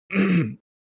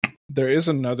 There is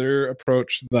another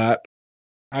approach that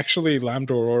actually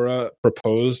Lambda Aurora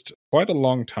proposed quite a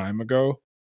long time ago.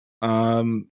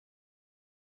 That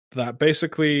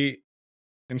basically,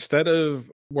 instead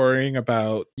of worrying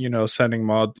about, sending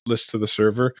mod lists to the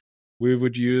server, we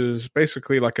would use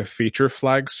basically like a feature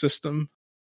flag system.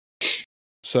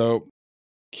 So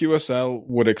QSL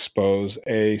would expose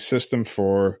a system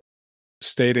for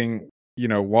stating,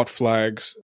 what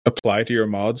flags apply to your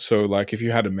mods. So like if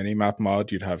you had a minimap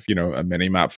mod, you'd have, a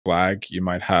minimap flag. You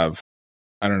might have,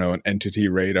 an entity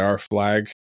radar flag.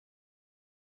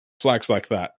 Flags like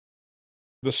that.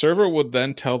 The server would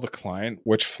then tell the client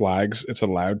which flags it's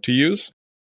allowed to use.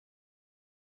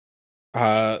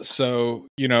 So,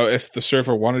 if the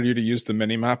server wanted you to use the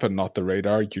minimap and not the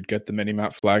radar, you'd get the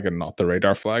minimap flag and not the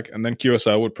radar flag. And then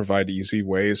QSL would provide easy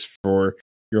ways for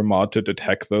your mod to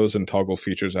detect those and toggle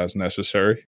features as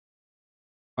necessary.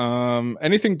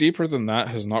 Anything deeper than that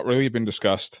has not really been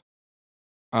discussed.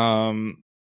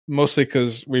 Mostly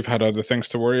because we've had other things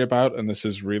to worry about, and this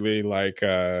is really like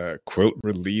a quote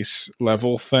release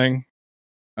level thing.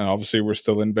 And obviously we're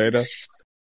still in beta.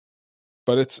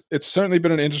 But it's certainly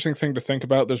been an interesting thing to think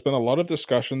about. There's been a lot of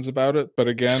discussions about it, but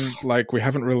again, like we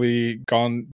haven't really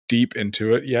gone deep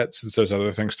into it yet since there's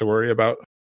other things to worry about.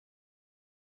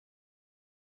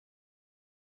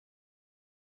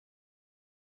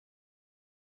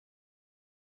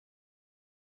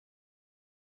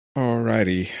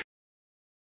 Alrighty.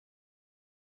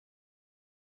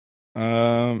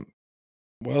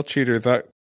 Well, Cheater, that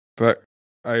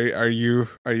are you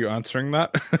answering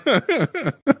that?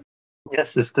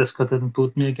 Yes, if Discord didn't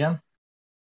boot me again.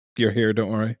 You're here,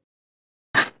 don't worry.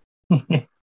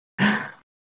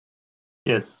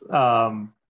 Yes.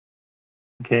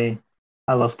 Okay.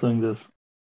 I love doing this.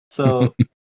 So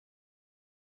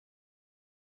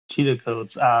Cheater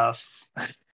Codes asks,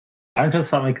 I'm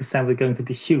transforming assembly going to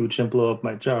be huge and blow up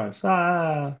my jars.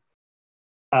 I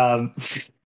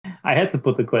had to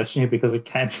put the question here because I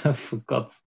kind of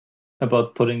forgot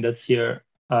about putting that here,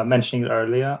 mentioning it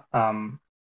earlier.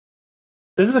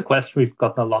 This is a question we've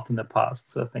gotten a lot in the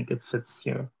past, so I think it fits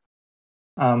here.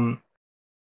 The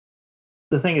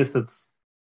thing is that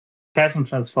chasm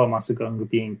transformers are going to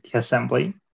be in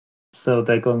assembly, so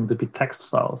they're going to be text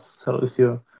files. So if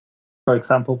you, for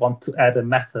example, want to add a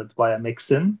method via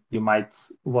Mixin, you might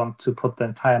want to put the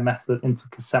entire method into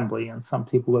assembly, and some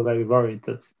people were very worried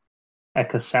that a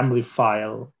assembly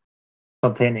file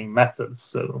containing methods,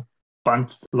 so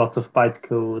lots of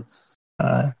bytecode,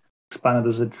 expanded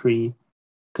as a tree,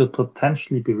 could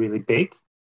potentially be really big.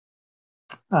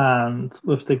 And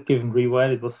with the given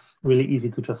rewrite, it was really easy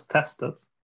to just test it.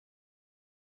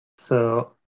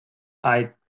 So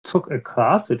I took a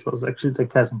class, which was actually the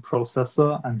Chasm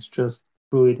processor, and just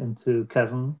threw it into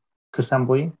Kazan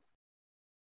assembly,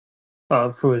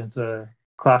 threw it into a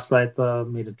class writer,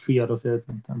 made a tree out of it,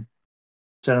 and then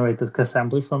generated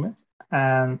assembly from it.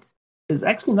 And it's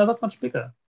actually not that much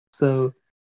bigger. So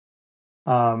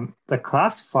the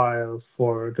class file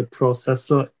for the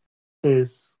processor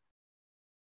is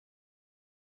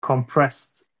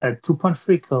compressed at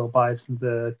 2.3 kilobytes, and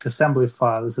the assembly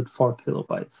file is at 4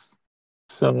 kilobytes.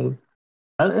 So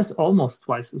that is almost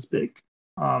twice as big.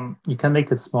 You can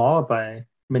make it smaller by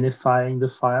minifying the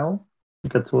file. You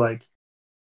get to like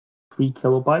 3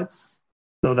 kilobytes.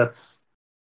 So that's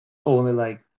only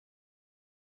like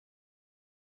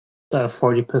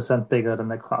 40% bigger than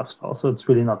the class file. So it's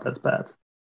really not that bad.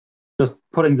 Just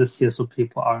putting this here so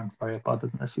people aren't worried about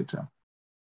it in the future.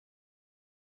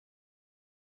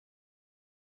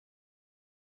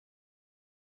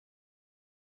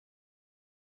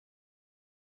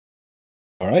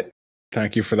 All right.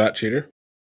 Thank you for that, Cheater.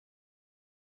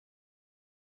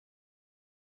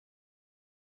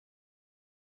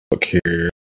 Look here.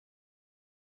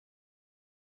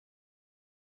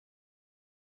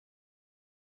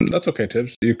 That's okay,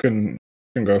 Tibbs. You can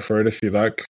go for it if you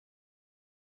like.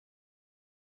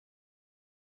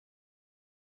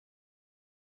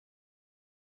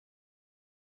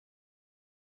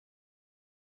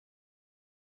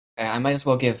 I might as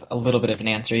well give a little bit of an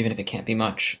answer, even if it can't be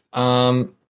much.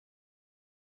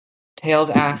 Tails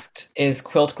asked, is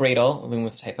Quilt Gradle, Loom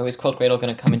was a typo, is Quilt Gradle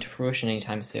going to come into fruition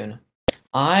anytime soon?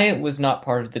 I was not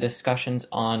part of the discussions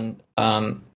on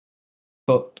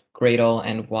Quilt Gradle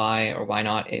and why or why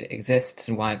not it exists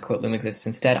and why Quilt Loom exists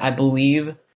instead. I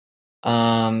believe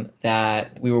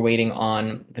that we were waiting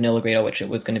on Vanilla Gradle, which it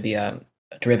was going to be a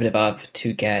derivative of,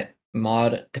 to get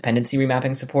mod dependency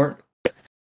remapping support.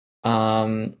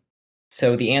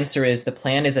 So the answer is the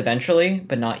plan is eventually,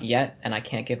 but not yet, and I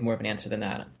can't give more of an answer than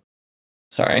that.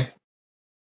 Sorry.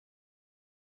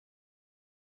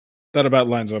 That about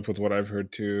lines up with what I've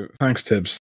heard too. Thanks,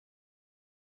 Tibbs.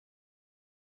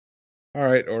 All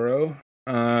right, Oro.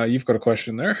 You've got a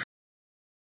question there.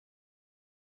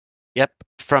 Yep,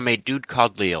 from a dude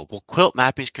called Leo. Will Quilt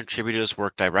Mapping's contributors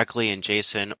work directly in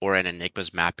JSON or in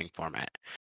Enigma's mapping format?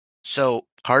 So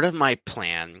part of my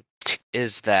plan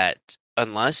is that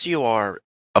unless you are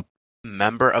a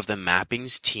member of the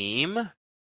mappings team,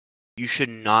 you should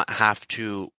not have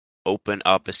to open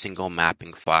up a single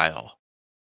mapping file.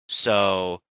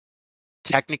 So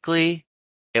technically,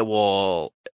 it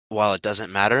will, while it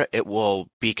doesn't matter, it will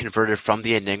be converted from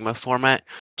the Enigma format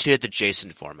to the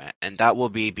JSON format. And that will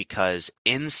be because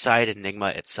inside Enigma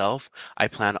itself, I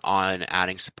plan on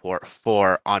adding support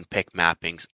for on-pick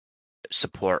mappings,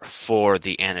 support for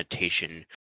the annotation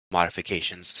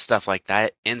modifications, stuff like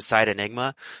that inside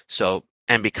Enigma. So,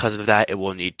 and because of that, it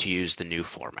will need to use the new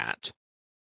format.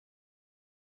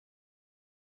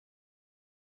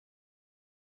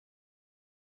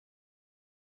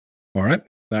 All right.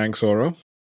 Thanks, Oro.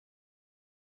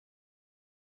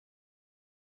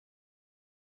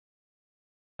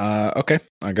 Okay,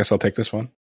 I guess I'll take this one.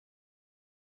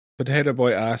 Potato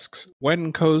Boy asks,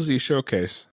 when Cozy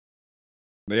Showcase?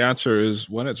 The answer is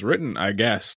when it's written, I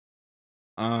guess.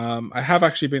 I have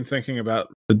actually been thinking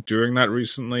about doing that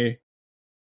recently.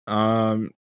 Now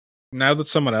that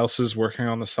someone else is working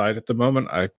on the site at the moment,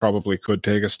 I probably could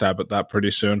take a stab at that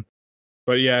pretty soon.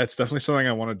 But yeah, it's definitely something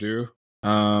I want to do.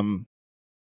 I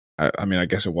mean, I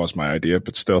guess it was my idea,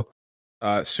 but still.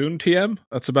 Soon, TM?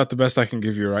 That's about the best I can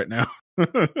give you right now.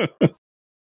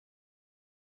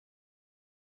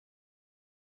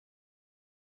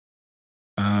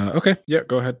 Okay, yeah,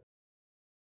 go ahead.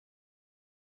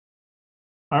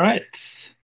 All right.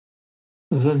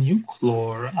 The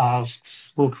Nuclore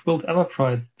asks, will Quilt ever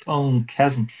provide its own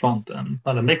Chasm frontend?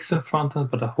 Not a mixin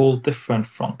frontend, but a whole different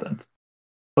frontend.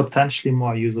 Potentially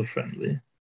more user-friendly.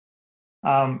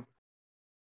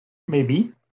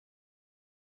 Maybe.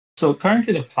 So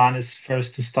currently the plan is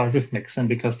first to start with Mixin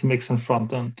because the Mixin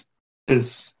frontend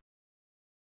is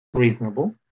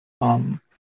reasonable.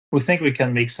 We think we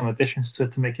can make some additions to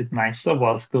it to make it nicer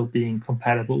while still being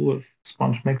compatible with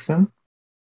Sponge Mixin.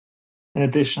 In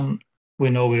addition, we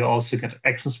know we also get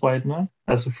Access Widener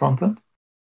as a frontend.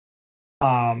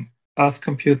 Earth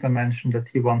Computer mentioned that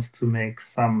he wants to make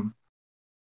some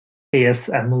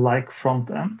ASM-like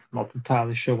front-end. Not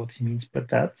entirely sure what he means by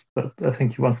that, but I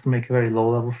think he wants to make a very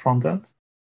low-level front-end.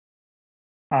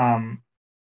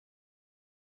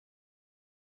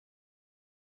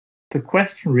 The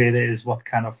question really is what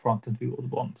kind of front-end we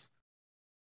would want.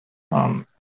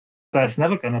 There's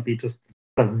never going to be just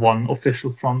one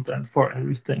official front-end for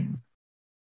everything.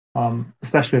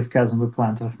 Especially if Chasm we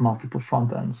plan to have multiple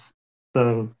front-ends.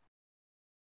 So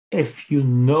if you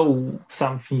know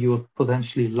something you would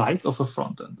potentially like of a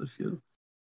front end, if you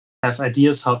have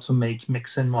ideas how to make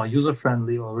Mixin more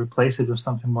user-friendly or replace it with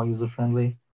something more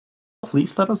user-friendly,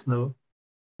 please let us know.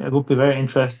 It would be very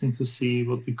interesting to see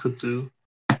what we could do.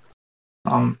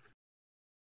 The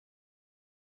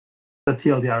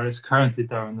TLDR is currently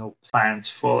there are no plans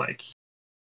for like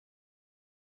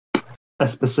a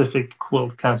specific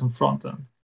Quilt Chasm front end.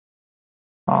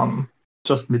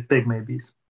 Just big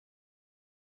maybes.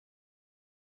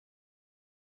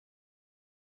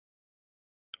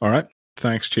 All right.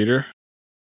 Thanks, Cheater.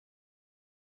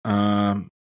 I'll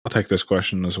take this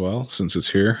question as well, since it's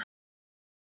here.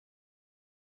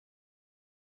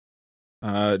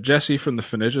 Jesse from the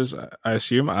Finidges, I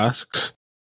assume, asks,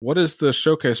 what is the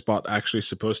showcase bot actually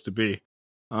supposed to be?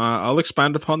 I'll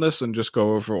expand upon this and just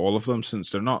go over all of them, since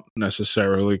they're not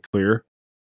necessarily clear.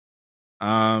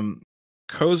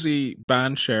 Cozy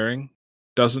ban sharing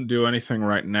doesn't do anything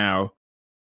right now.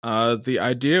 The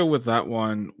idea with that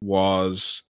one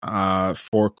was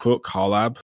for Quilt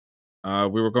Collab.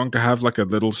 We were going to have like a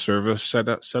little service set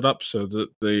up so that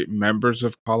the members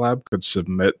of Collab could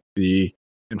submit the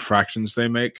infractions they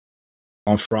make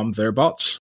from their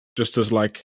bots, just as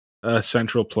like a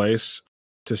central place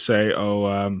to say,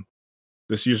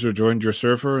 this user joined your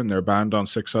server and they're banned on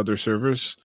 6 other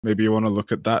servers. Maybe you want to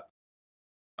look at that.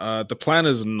 The plan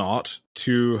is not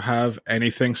to have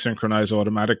anything synchronize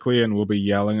automatically, and we'll be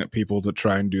yelling at people to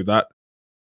try and do that.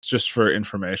 It's just for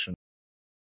information.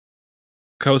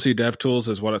 Cozy DevTools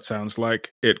is what it sounds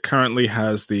like. It currently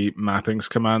has the mappings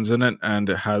commands in it, and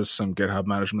it has some GitHub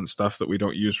management stuff that we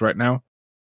don't use right now.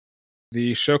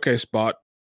 The showcase bot,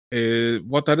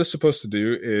 what that is supposed to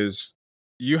do is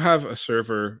you have a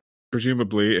server,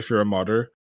 presumably if you're a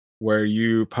modder, where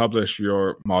you publish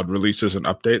your mod releases and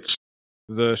updates.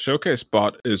 The showcase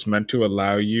bot is meant to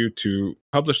allow you to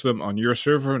publish them on your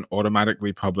server and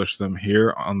automatically publish them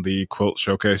here on the Quilt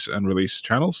showcase and release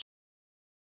channels.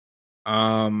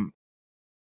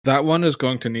 That one is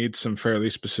going to need some fairly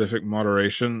specific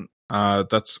moderation.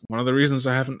 That's one of the reasons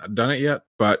I haven't done it yet,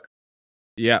 but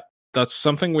yeah, that's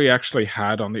something we actually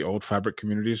had on the old Fabric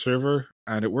community server,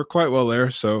 and it worked quite well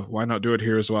there, so why not do it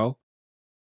here as well?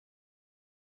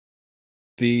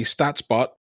 The stats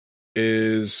bot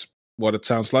is what it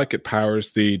sounds like. It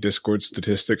powers the Discord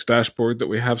statistics dashboard that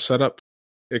we have set up.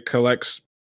 It collects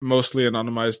mostly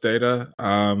anonymized data.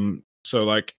 So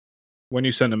like when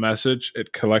you send a message,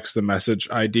 it collects the message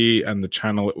ID and the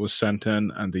channel it was sent in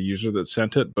and the user that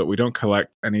sent it, but we don't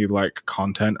collect any like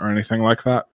content or anything like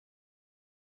that.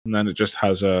 And then it just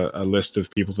has a list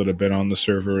of people that have been on the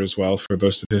server as well for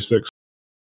those statistics.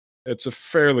 It's a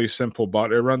fairly simple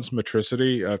bot. It runs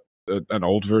Metricity, an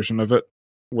old version of it,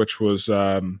 which was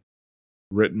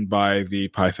written by the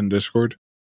Python Discord.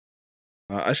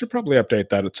 I should probably update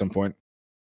that at some point.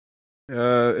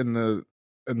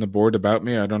 In the board about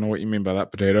me, I don't know what you mean by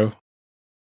that, Potato.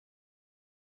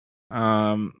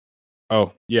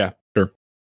 Oh yeah, sure.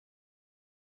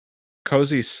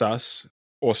 Cozy Sus,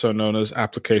 also known as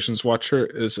Applications Watcher,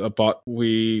 is a bot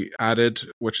we added,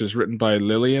 which is written by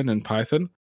Lillian in Python.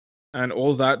 And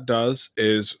all that does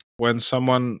is when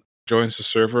someone joins the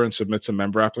server and submits a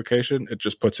member application, it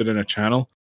just puts it in a channel,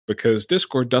 because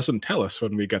Discord doesn't tell us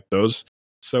when we get those,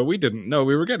 so we didn't know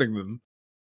we were getting them.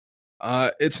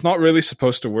 It's not really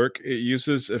supposed to work. It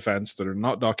uses events that are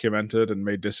not documented and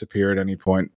may disappear at any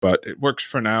point, but it works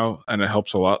for now, and it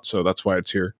helps a lot, so that's why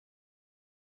it's here.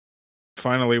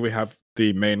 Finally, we have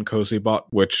the main Cozy bot,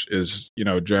 which is,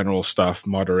 general stuff,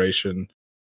 moderation,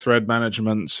 thread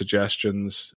management,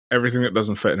 suggestions, everything that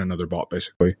doesn't fit in another bot,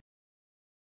 basically.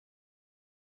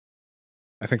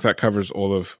 I think that covers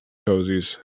all of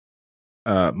Cozy's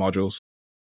modules.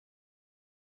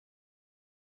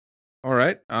 All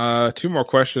right. 2 more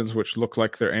questions, which look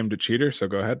like they're aimed at Cheater, so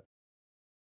go ahead.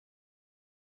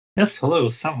 Yes, hello.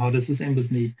 Somehow this is aimed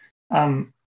at me.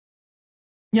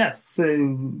 Yes,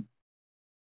 so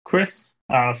Chris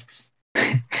asks,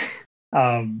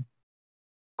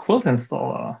 Quilt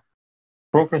installer,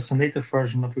 progress on native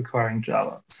version not requiring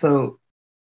Java. So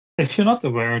if you're not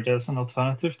aware, there's an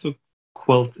alternative to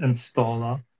Quilt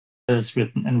installer that is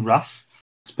written in Rust,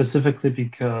 specifically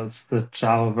because the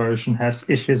Java version has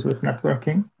issues with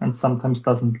networking and sometimes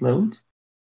doesn't load,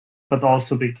 but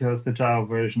also because the Java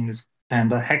version is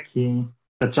kind of hacky.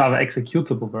 The Java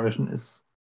executable version is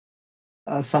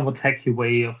a somewhat hacky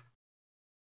way of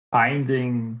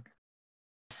finding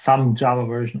some Java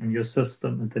version in your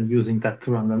system and then using that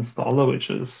to run the installer, which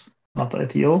is not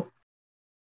ideal.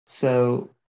 So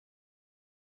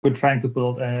we're trying to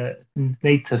build a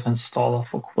native installer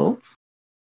for Quilt.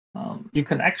 You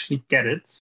can actually get it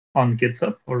on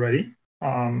GitHub already.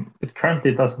 it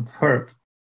currently doesn't work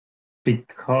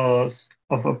because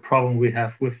of a problem we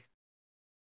have with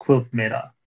Quilt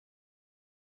Meta.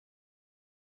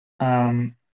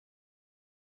 The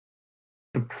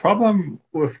problem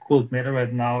with Quilt Meta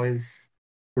right now is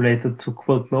related to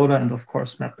Quilt Loader and, of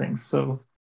course, mapping. So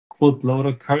Quilt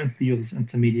Loader currently uses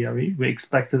intermediary. We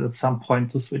expect it at some point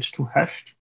to switch to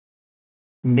hashed.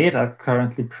 Meta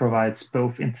currently provides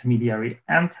both intermediary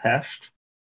and hashed.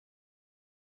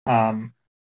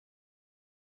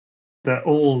 The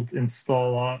old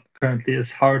installer currently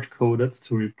is hard-coded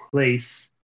to replace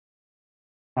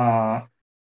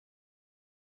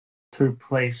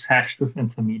hashed with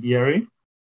intermediary.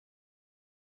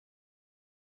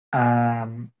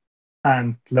 And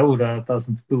Loader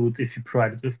doesn't boot if you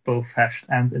provide it with both hashed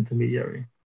and intermediary.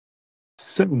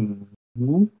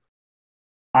 So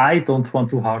I don't want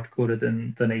to hard-code it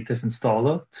in the native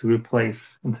installer to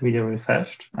replace intermediary with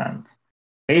hashed, and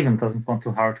Haven doesn't want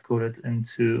to hard-code it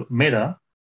into Meta.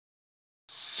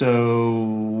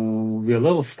 So we're a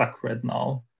little stuck right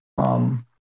now. Problem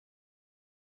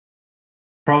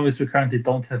is we currently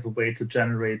don't have a way to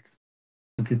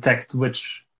detect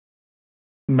which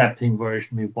mapping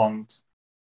version we want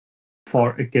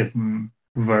for a given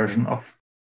version of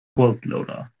Quilt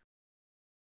Loader.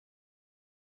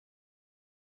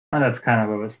 And that's kind of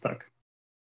where we're stuck.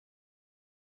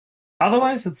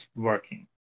 Otherwise, it's working,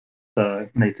 the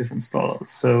native installer.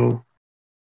 So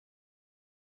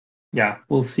yeah,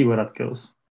 we'll see where that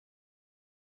goes.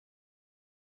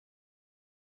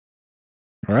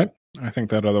 All right. I think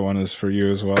that other one is for you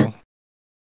as well.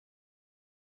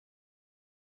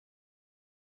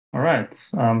 All right.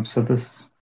 So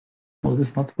will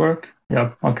this not work?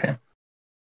 Yeah. Okay.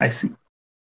 I see.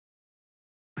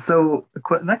 So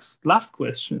last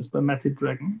question is by Matty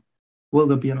Dragon. Will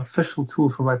there be an official tool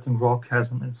for writing raw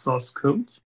chasm in source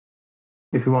code?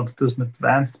 If you want to do some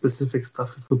advanced specific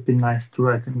stuff, it would be nice to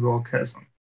write in raw chasm.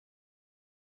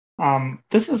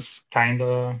 This is kind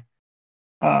of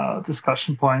a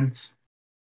discussion point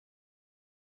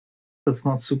that's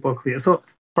not super clear. So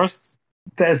first,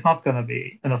 there is not going to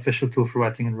be an official tool for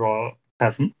writing in raw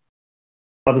chasm,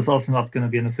 but it's also not going to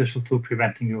be an official tool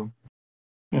preventing you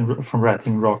from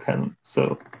writing raw chasm.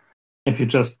 So if you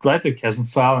just write a chasm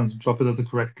file and you drop it at the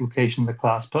correct location in the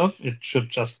class path, it should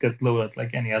just get loaded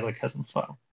like any other chasm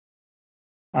file.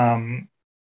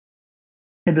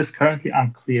 It is currently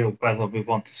unclear whether we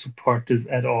want to support this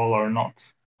at all or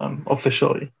not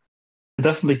officially. We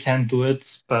definitely can do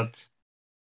it, but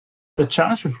the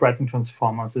challenge with writing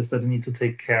transformers is that you need to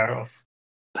take care of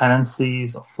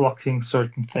dependencies, of locking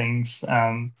certain things,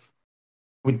 and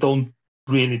we don't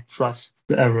really trust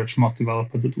the average mod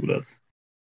developer to do that.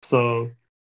 So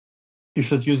you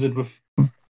should use it with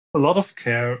a lot of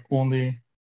care only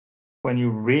when you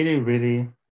really, really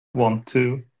want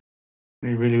to,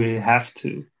 you really, really have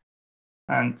to.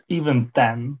 And even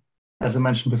then, as I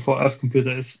mentioned before, Earth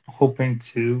Computer is hoping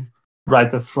to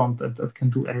write a front end that can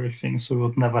do everything, so we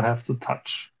would never have to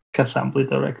touch Cassembly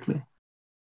directly.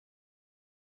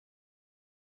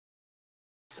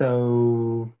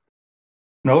 So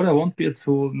no, there won't be a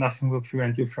tool. Nothing will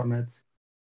prevent you from it.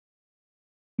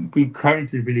 We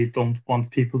currently really don't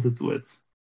want people to do it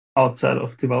outside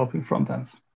of developing front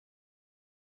ends.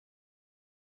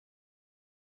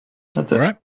 That's it. All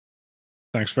right.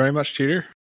 Thanks very much, Cheater.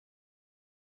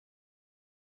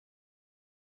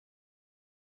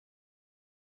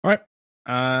 All right.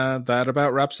 That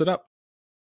about wraps it up.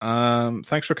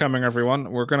 Thanks for coming,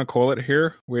 everyone. We're going to call it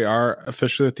here. We are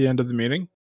officially at the end of the meeting.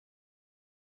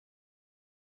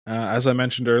 As I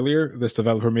mentioned earlier, this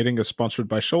developer meeting is sponsored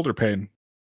by Shoulder Pain.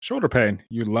 Shoulder Pain,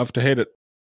 you love to hate it.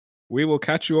 We will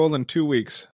catch you all in 2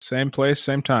 weeks. Same place,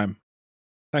 same time.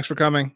 Thanks for coming.